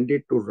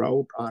recommended to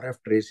route RF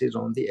traces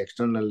on the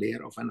external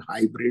layer of an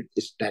hybrid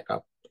stack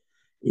up?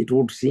 It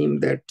would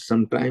seem that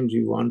sometimes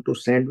you want to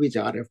sandwich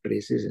RF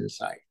traces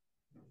inside.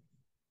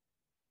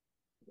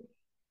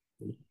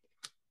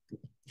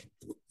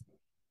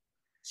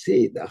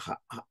 See, the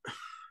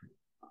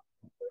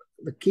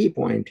key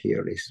point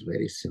here is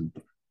very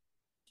simple.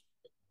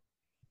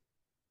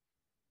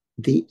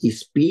 The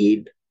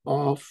speed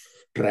of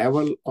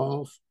travel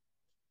of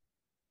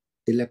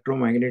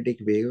electromagnetic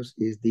waves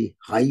is the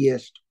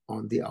highest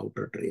on the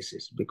outer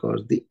traces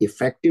because the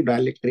effective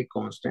dielectric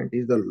constant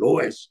is the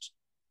lowest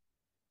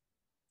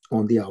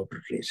on the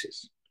outer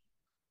traces.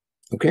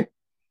 Okay.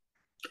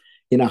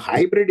 In a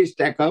hybrid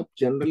stack up,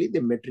 generally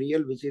the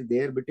material which is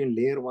there between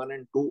layer 1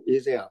 and 2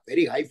 is a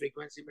very high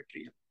frequency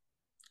material,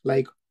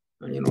 like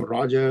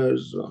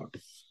Rogers or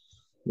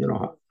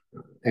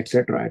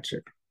etc.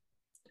 etc.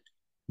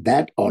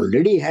 That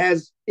already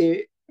has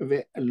a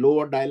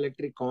lower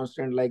dielectric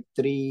constant like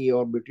 3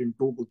 or between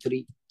 2 to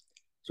 3.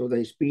 So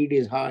the speed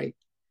is high.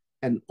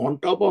 And on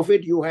top of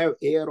it, you have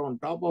air on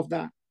top of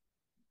that.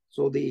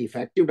 So the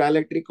effective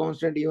dielectric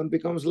constant even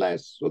becomes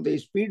less. So the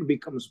speed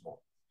becomes more.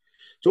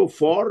 So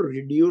for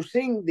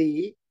reducing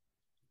the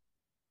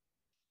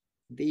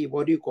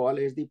what you call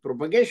is the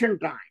propagation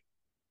time,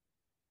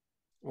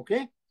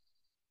 okay,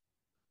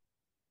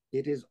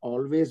 it is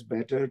always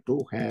better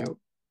to have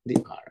the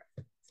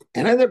RF.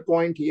 Another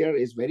point here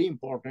is very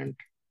important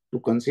to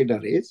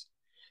consider is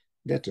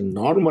that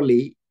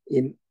normally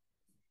in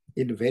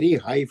very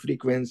high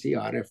frequency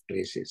RF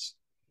traces,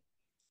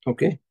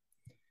 okay,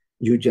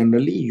 you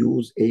generally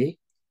use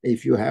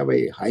if you have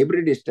a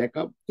hybrid stack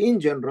up,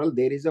 in general,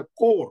 there is a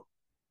core.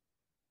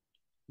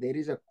 There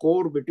is a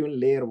core between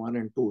layer 1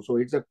 and 2. So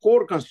it's a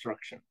core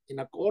construction. In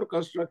a core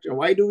construction,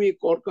 why do we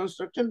core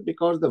construction?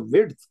 Because the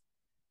width,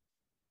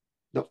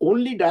 the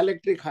only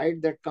dielectric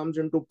height that comes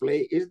into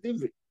play is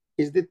the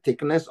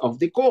thickness of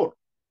the core.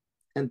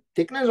 And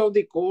thickness of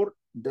the core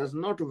does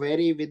not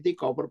vary with the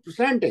copper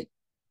percentage.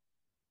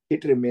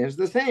 It remains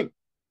the same.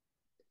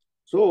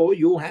 So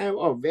you have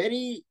a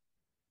very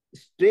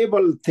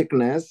stable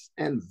thickness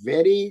and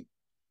very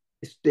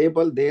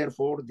stable,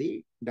 therefore,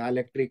 the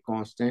dielectric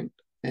constant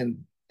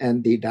and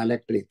the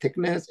dielectric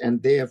thickness,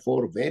 and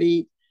therefore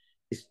very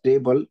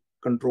stable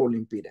control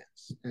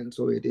impedance. And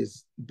so it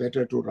is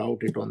better to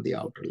route it on the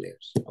outer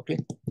layers. Okay.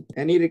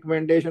 Any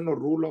recommendation or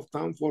rule of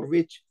thumb for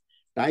which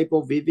type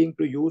of weaving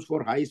to use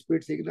for high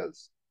speed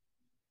signals?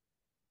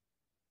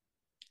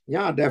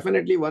 Yeah,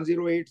 definitely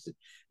 108.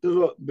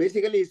 So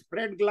basically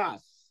spread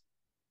glass.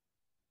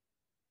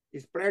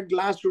 Spread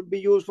glass should be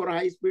used for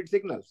high speed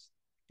signals.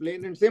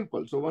 Plain and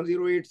simple. So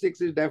 1086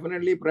 is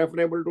definitely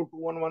preferable to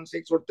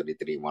 2116 or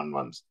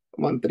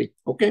 331113.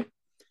 Okay.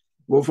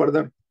 Go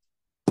further.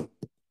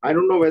 I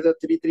don't know whether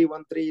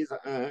 3313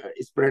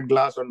 is spread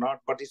glass or not,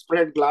 but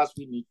spread glass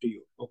we need to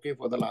use. Okay,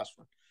 for the last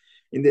one.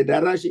 In the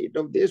data sheet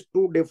of this,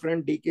 two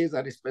different decays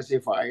are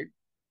specified.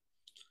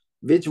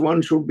 Which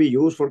one should be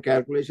used for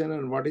calculation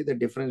and what is the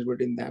difference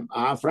between them?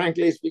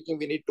 Frankly speaking,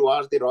 we need to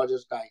ask the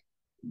Rogers guy.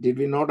 Did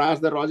we not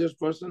ask the Rogers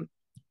person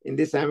in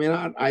this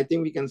seminar? I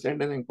think we can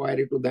send an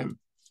inquiry to them.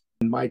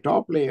 In my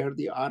top layer,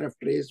 the RF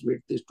trace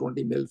width is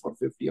 20 mil for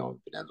 50 ohm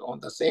impedance. On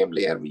the same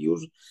layer, we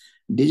use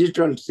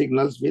digital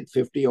signals with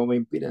 50 ohm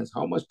impedance.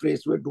 How much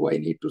trace width do I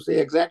need to say?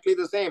 Exactly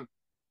the same.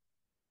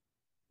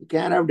 You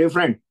can have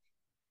different.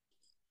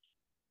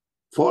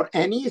 For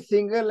any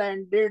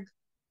single-ended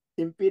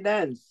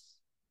impedance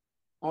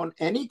on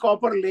any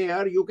copper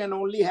layer, you can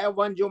only have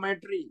one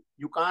geometry.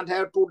 You can't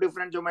have two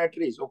different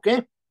geometries,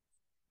 okay?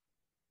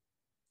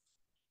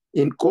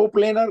 In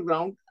coplanar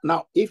ground,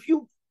 now if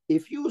you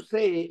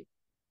say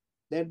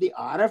that the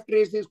RF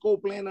trace is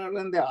coplanar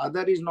and the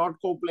other is not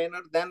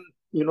coplanar, then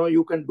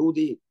you can do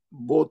the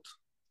both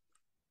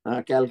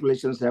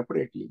calculations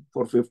separately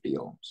for 50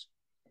 ohms.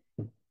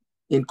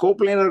 In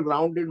coplanar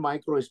grounded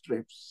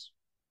microstrips,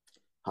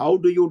 how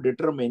do you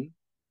determine,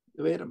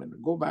 wait a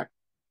minute, go back,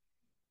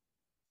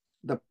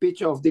 the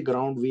pitch of the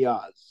ground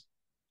vias?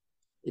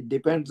 It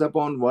depends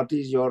upon what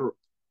is your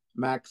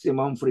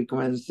maximum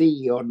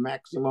frequency or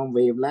maximum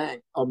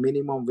wavelength or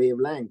minimum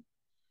wavelength,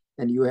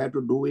 and you have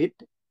to do it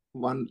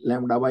 1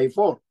 lambda by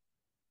 4.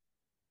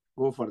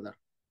 Go further.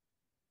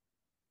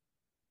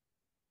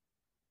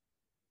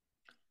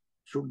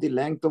 Should the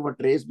length of a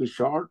trace be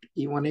short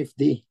even if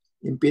the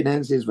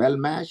impedance is well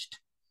matched?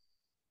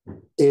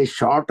 A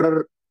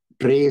shorter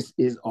trace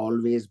is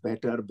always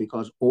better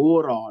because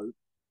overall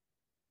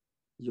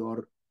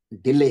your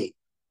delay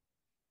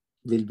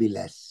will be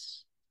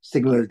less,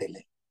 signal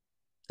delay.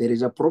 There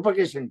is a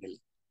propagation delay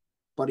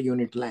per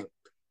unit length,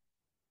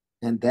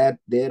 and that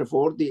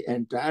therefore the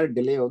entire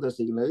delay of the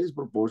signal is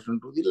proportional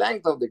to the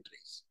length of the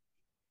trace.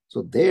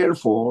 So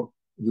therefore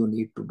you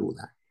need to do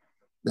that.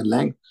 The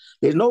length,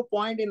 there's no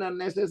point in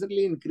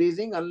unnecessarily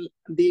increasing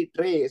the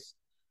trace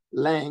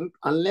length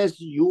unless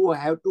you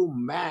have to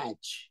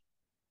match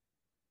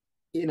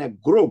in a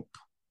group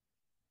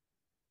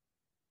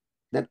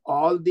that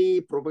all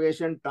the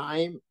propagation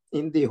time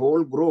in the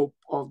whole group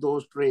of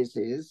those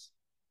traces,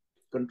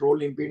 control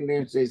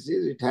impedance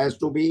traces, it has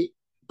to be,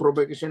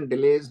 propagation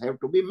delays have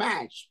to be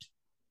matched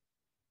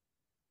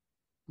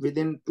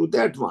within to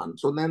that one.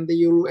 So then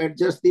you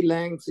adjust the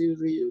lengths,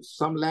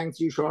 some lengths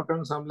you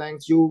shorten, some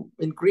lengths you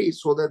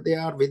increase so that they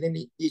are within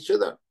each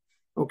other.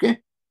 Okay?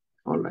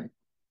 All right.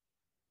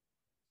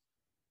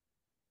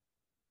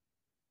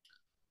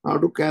 How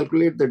to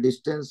calculate the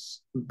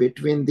distance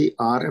between the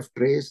RF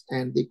trace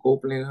and the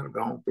coplanar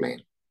ground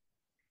plane?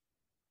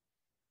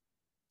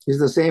 Is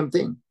the same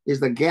thing,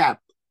 is the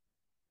gap.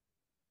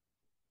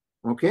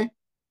 Okay?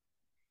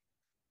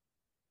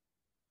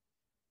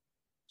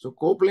 So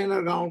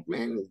coplanar ground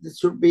plane, this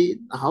should be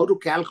how to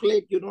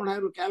calculate. You don't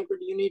have to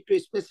calculate, you need to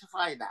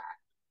specify that.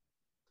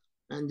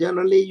 And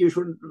generally, you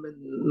should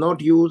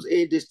not use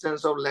a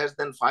distance of less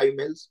than 5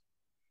 mils.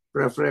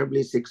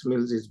 Preferably 6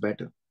 mils is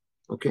better.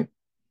 Okay?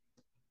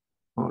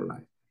 All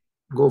right.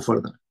 Go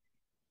further.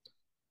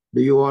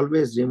 Do you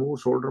always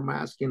remove solder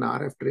mask in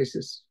RF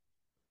traces?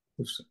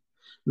 If so.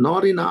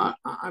 Not in our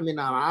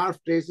RF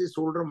traces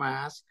solder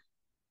mask.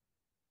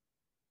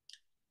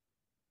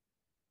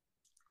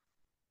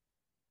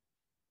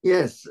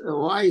 Yes,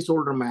 why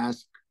solder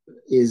mask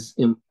is,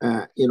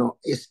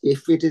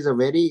 if it is a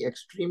very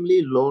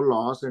extremely low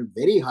loss and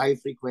very high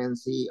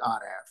frequency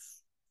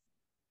RF,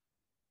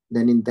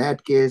 then in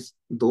that case,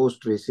 those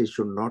traces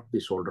should not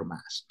be solder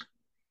masked.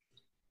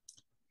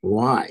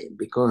 Why?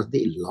 Because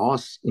the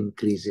loss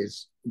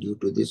increases due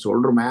to the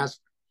solder mask.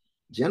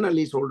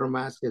 Generally, solder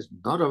mask is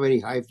not a very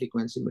high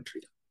frequency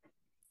material.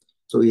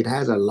 So it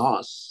has a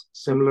loss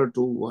similar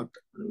to what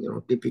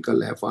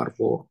typical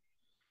FR4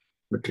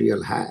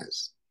 material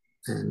has.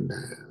 And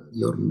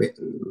your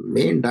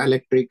main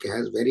dielectric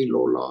has very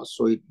low loss,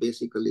 so it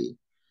basically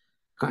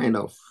kind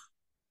of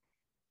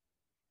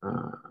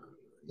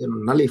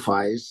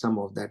nullifies some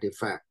of that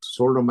effect.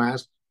 Solder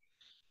mask,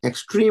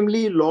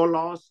 extremely low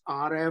loss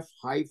RF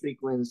high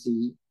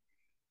frequency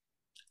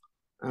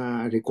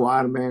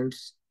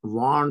requirements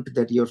want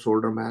that your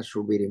solder mask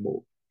should be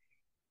removed.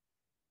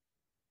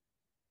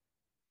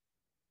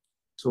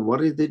 So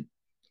what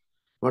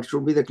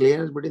should be the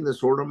clearance between the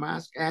solder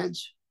mask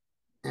edge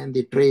and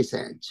the trace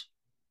edge?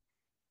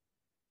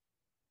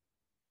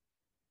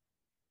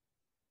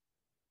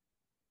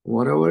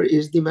 Whatever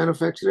is the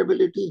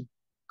manufacturability,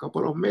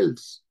 couple of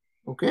mils,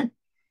 okay?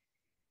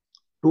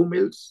 2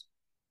 mils.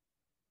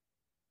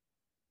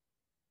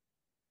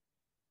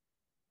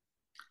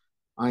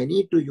 I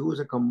need to use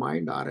a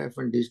combined RF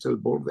and digital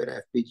board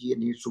where FPGA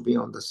needs to be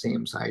on the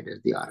same side as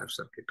the RF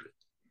circuitry.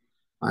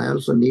 I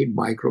also need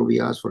micro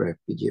vias for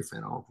FPGA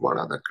fan-out. What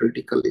are the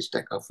critical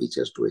stack of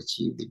features to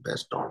achieve the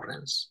best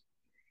tolerance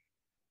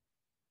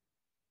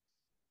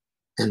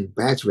and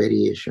batch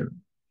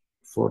variation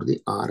for the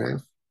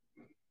RF?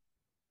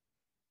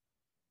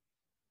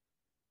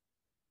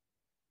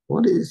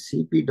 What is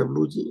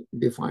CPWG,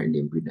 defined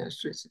impedance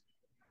tracing?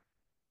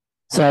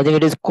 So I think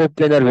it is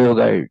coplanar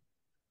waveguide.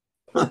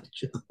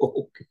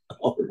 Okay,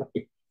 all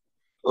right.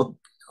 Okay.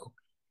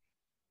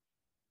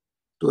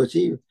 To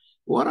achieve,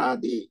 what are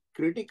the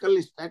critical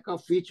stack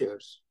of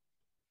features?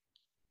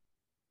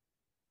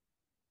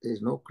 There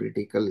is no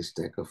critical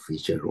stack of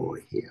feature over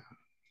here.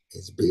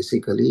 It's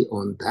basically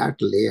on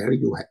that layer,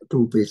 you have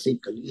to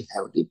basically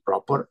have the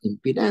proper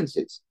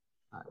impedances.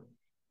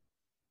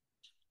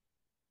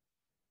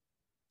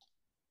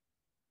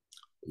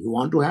 You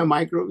want to have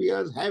micro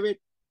vias, have it.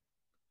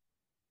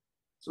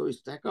 So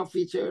stack of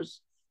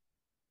features,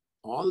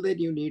 all that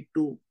you need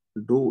to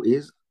do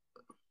is,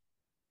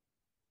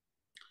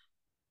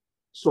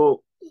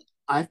 so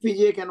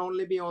FPGA can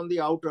only be on the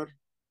outer.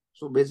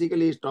 So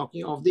basically it's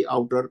talking of the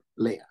outer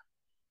layer,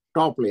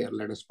 top layer,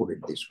 let us put it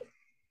this way.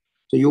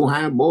 So you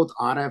have both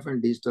RF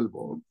and digital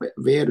board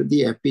where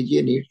the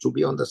FPGA needs to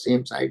be on the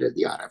same side as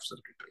the RF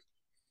circuitry.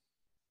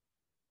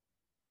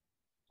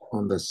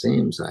 On the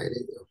same side,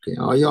 okay.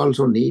 I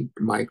also need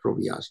micro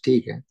vias,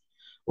 okay.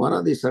 What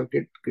are the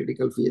circuit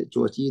critical fields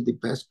to achieve the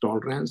best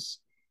tolerance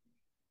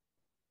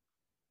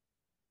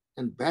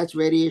and batch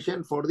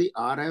variation for the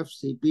RF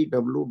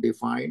CPW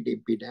defined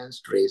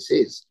impedance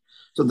traces?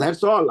 So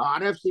that's all.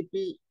 RF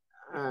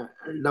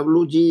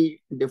CPWG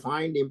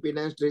defined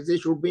impedance traces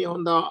should be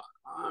on the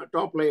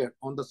top layer,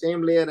 on the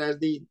same layer as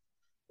the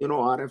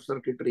RF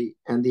circuitry,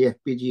 and the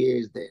FPGA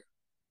is there.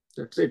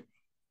 That's it.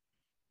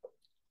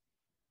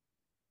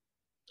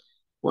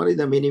 What is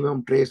the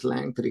minimum trace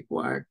length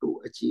required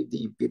to achieve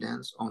the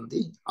impedance on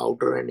the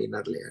outer and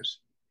inner layers?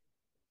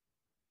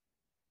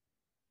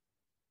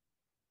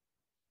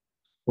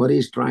 What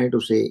he's trying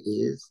to say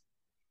is,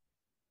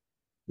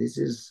 this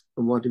is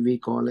what we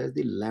call as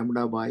the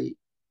lambda by,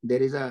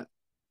 there is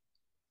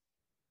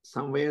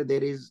somewhere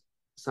there is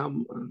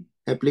some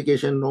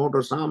application note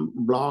or some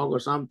blog or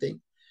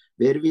something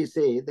where we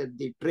say that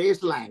the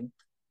trace length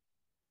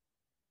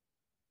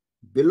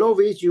below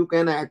which you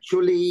can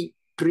actually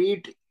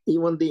treat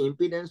even the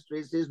impedance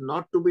traces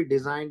not to be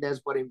designed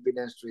as per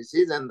impedance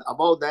traces, and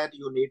above that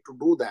you need to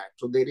do that.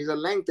 So there is a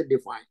length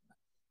defined,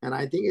 and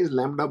I think it's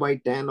lambda by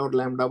 10 or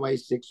lambda by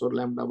 6 or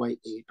lambda by 8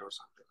 or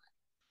something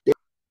like that.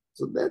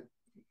 So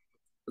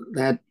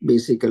that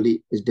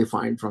basically is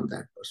defined from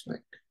that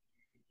perspective.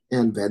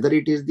 And whether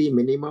it is the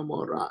minimum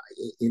or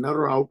inner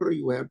or outer,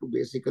 you have to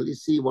basically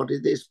see what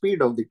is the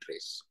speed of the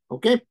trace.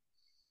 Okay.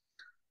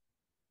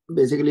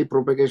 Basically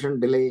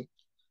propagation delay.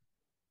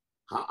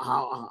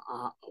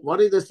 What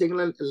is the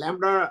signal?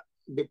 Lambda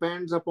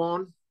depends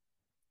upon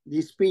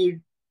the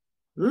speed.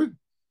 You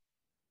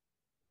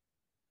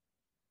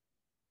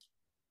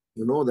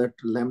know that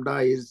lambda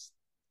is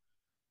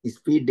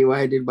speed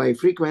divided by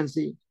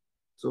frequency.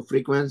 So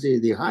frequency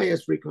is the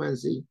highest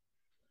frequency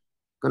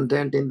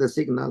content in the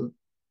signal.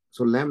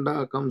 So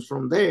lambda comes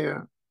from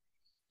there,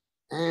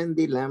 and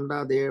the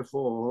lambda,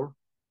 therefore,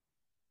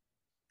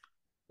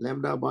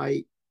 lambda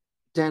by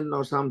 10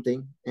 or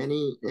something,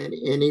 any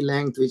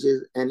length which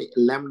is any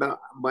lambda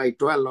by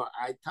 12, or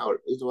I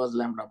thought it was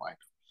lambda by 12.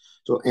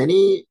 So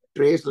any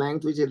trace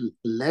length which is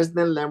less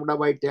than lambda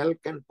by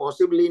 12 can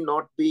possibly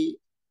not be,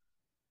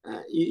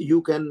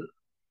 you can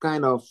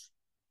kind of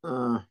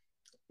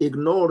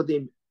ignore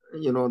the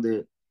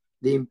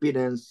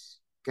impedance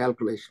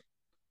calculation,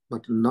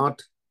 but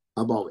not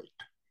above it.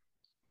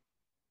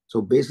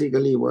 So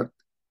basically what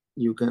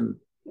you can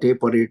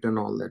taper it and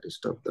all that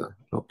stuff.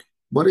 Okay.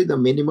 What is the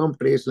minimum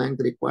trace length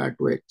required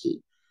to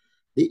achieve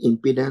the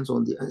impedance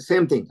on the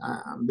same thing?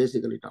 I'm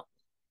basically talking.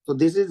 So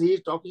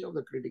he's talking of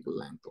the critical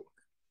length,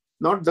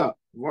 not the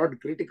word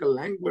critical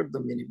length, but the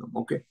minimum.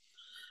 Okay.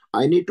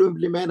 I need to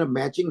implement a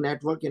matching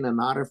network in an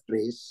RF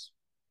trace,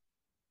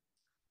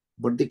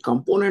 but the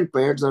component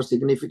pads are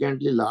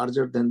significantly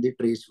larger than the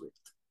trace width.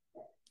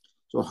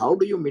 So how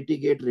do you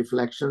mitigate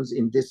reflections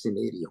in this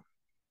scenario?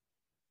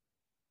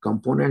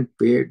 Component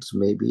pads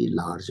may be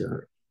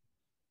larger.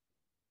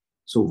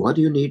 So what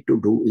you need to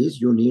do is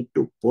you need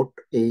to put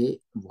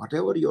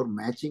whatever your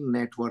matching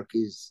network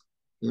is,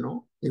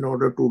 in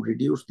order to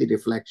reduce the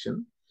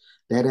reflection,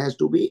 that has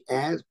to be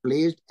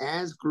placed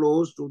as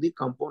close to the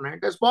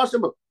component as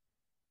possible,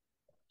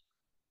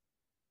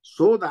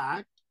 so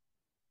that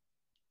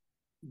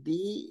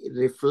the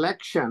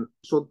reflection,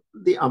 so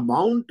the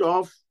amount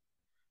of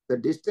the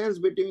distance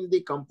between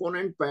the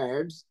component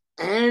pads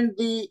and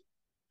the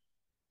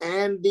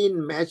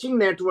matching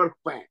network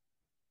pad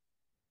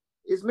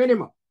is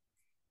minimum.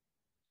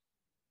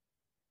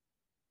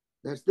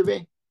 That's the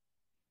way.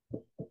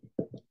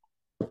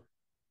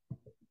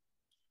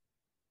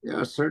 There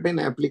are certain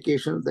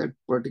applications that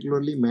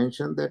particularly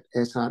mention that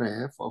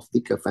SRF of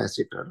the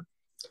capacitor,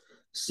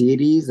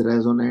 series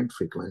resonant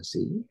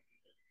frequency,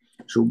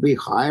 should be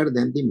higher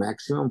than the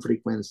maximum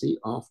frequency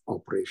of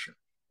operation.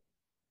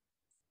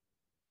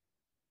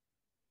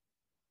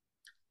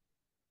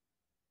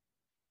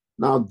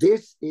 Now,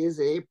 this is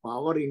a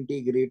power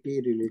integrity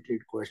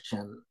related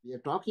question. We are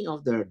talking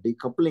of the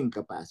decoupling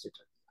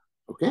capacitor,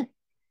 okay?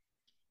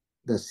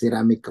 The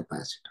ceramic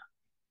capacitor.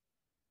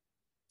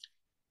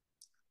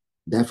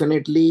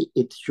 Definitely,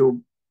 it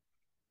should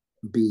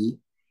be,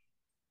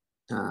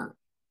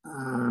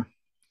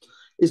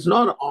 it's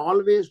not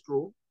always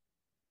true,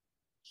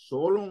 so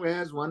long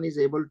as one is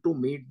able to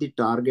meet the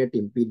target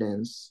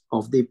impedance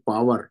of the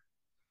power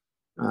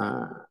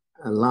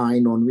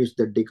line on which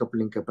the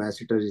decoupling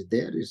capacitor is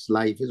there, its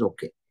life is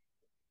okay.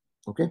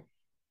 Okay.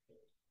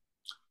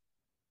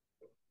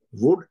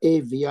 Would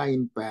a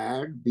VIN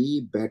pad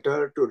be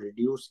better to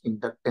reduce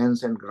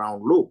inductance and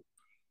ground loop?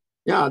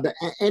 Yeah,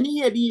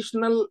 any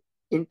additional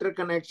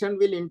interconnection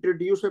will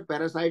introduce a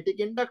parasitic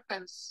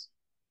inductance.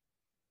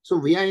 So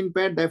VIN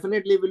pad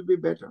definitely will be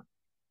better.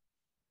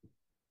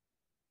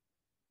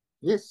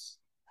 Yes.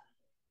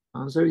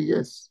 Answer is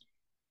yes.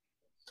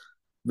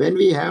 When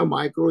we have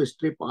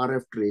microstrip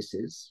RF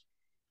traces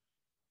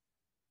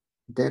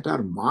that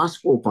are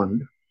mask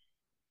opened,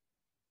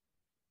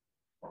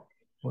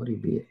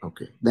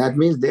 okay, that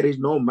means there is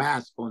no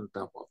mask on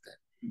top of that.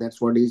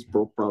 That's what he's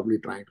probably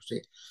trying to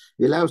say.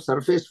 We'll have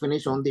surface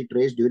finish on the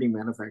trace during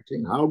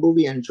manufacturing. How do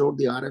we ensure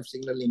the RF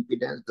signal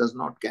impedance does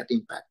not get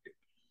impacted?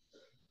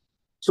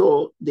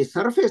 So the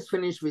surface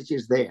finish which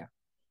is there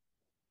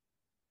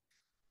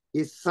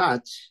is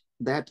such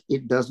that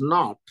it does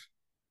not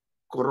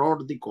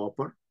corrode the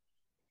copper.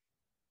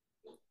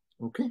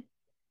 Okay.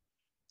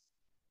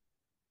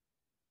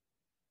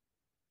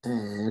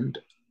 And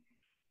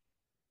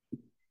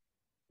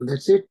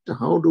that's it.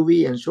 How do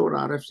we ensure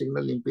RF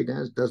signal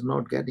impedance does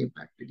not get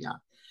impacted? Yeah.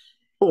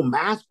 Oh,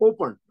 mask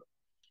open.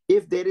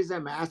 If there is a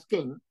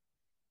masking,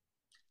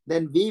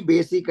 then we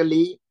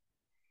basically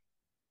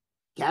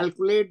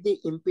calculate the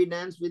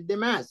impedance with the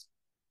mask.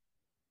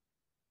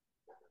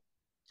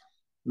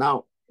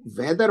 Now,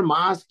 whether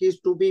mask is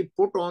to be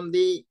put on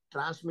the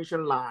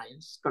transmission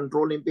lines,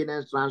 control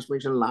impedance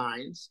transmission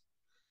lines,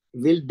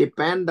 will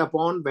depend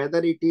upon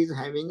whether it is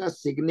having a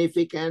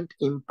significant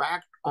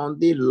impact on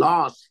the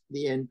loss,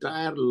 the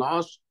entire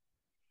loss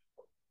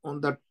on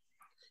the.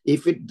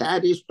 If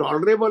that is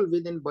tolerable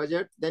within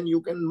budget, then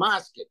you can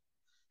mask it.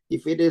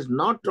 If it is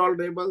not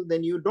tolerable,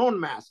 then you don't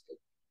mask it.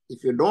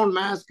 If you don't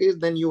mask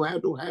it, then you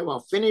have to have a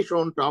finish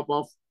on top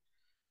of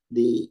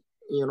the,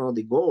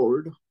 the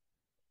gold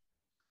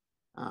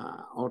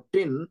or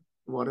tin,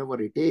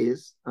 whatever it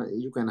is.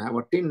 You can have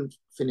a tin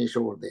finish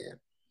over there,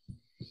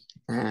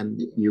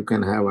 and you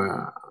can have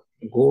a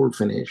gold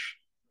finish,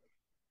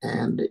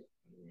 and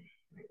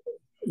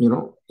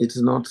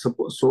it's not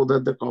supposed so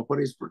that the copper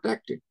is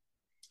protected.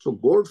 So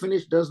gold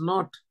finish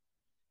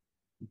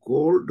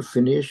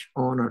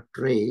on a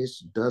trace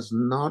does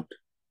not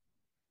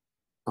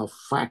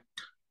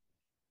affect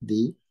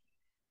the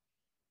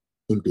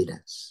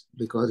impedance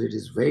because it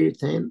is very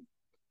thin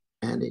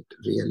and it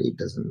really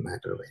doesn't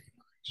matter very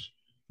much.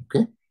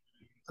 Okay.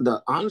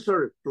 The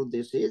answer to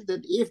this is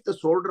that if the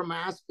solder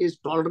mask is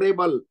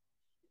tolerable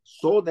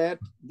so that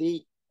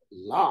the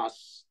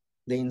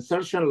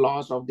insertion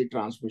loss of the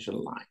transmission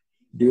line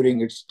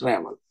during its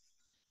travel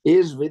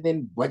is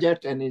within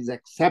budget and is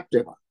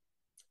acceptable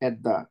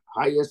at the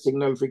highest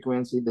signal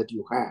frequency that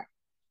you have,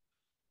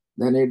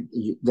 then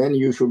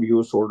you should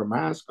use solder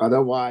mask.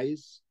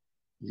 Otherwise,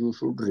 you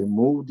should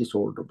remove the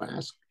solder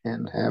mask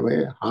and have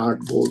a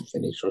hard gold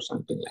finish or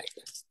something like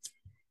that.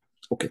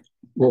 Okay,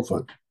 go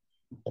further.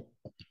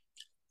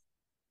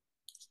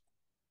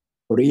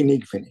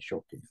 Renege finish,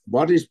 okay.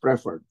 What is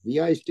preferred?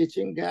 VI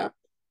stitching gap,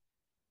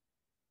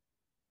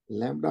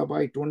 lambda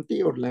by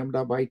 20 or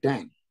lambda by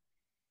 10?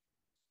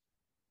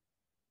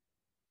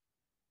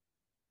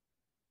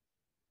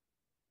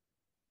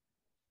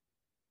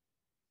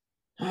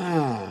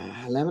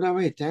 Lambda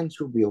by 10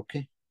 should be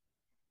okay.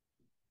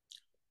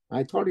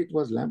 I thought it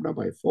was lambda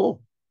by 4.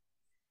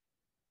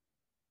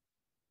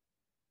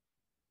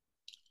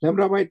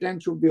 Lambda by 10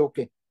 should be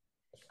okay.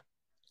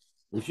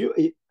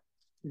 It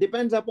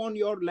depends upon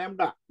your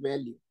lambda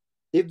value.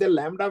 If the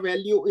lambda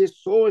value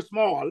is so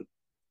small,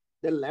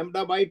 the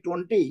lambda by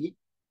 20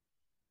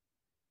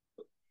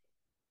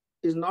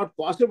 is not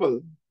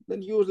possible,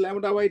 then use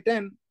lambda by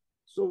 10.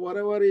 So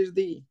whatever is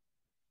the,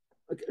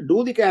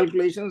 do the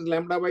calculations,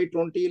 lambda by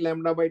 20,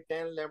 lambda by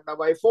 10, lambda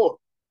by 4.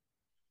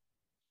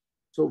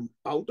 So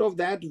out of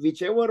that,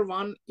 whichever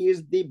one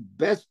is the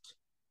best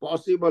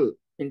possible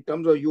in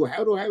terms of, you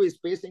have to have a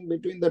spacing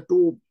between the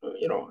two,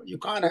 you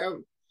can't have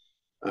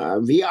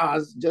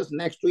VRs just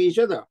next to each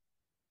other.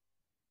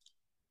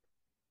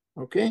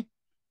 Okay.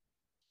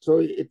 So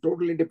it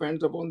totally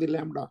depends upon the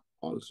lambda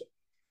also.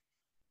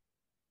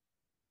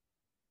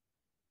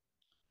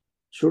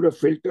 Should a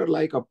filter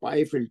like a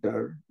pi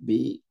filter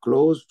be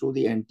close to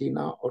the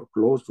antenna or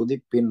close to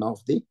the pin of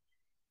the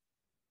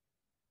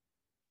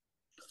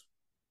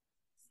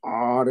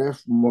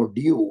RF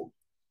module?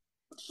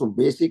 So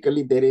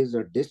basically there is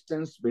a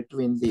distance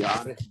between the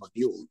RF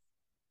module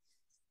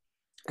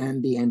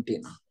and the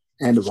antenna.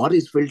 And what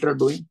is filter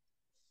doing?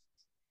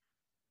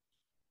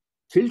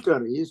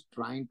 Filter is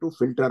trying to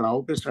filter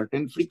out a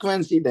certain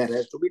frequency that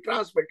has to be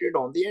transmitted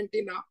on the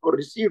antenna or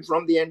received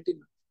from the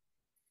antenna.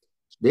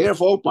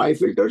 Therefore, pi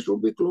filter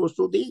should be close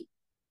to the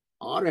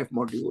RF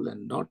module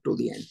and not to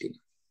the antenna.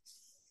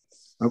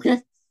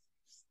 Okay?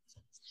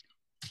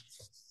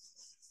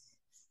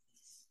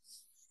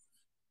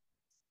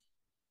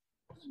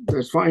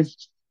 That's fine.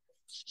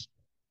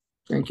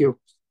 Thank you.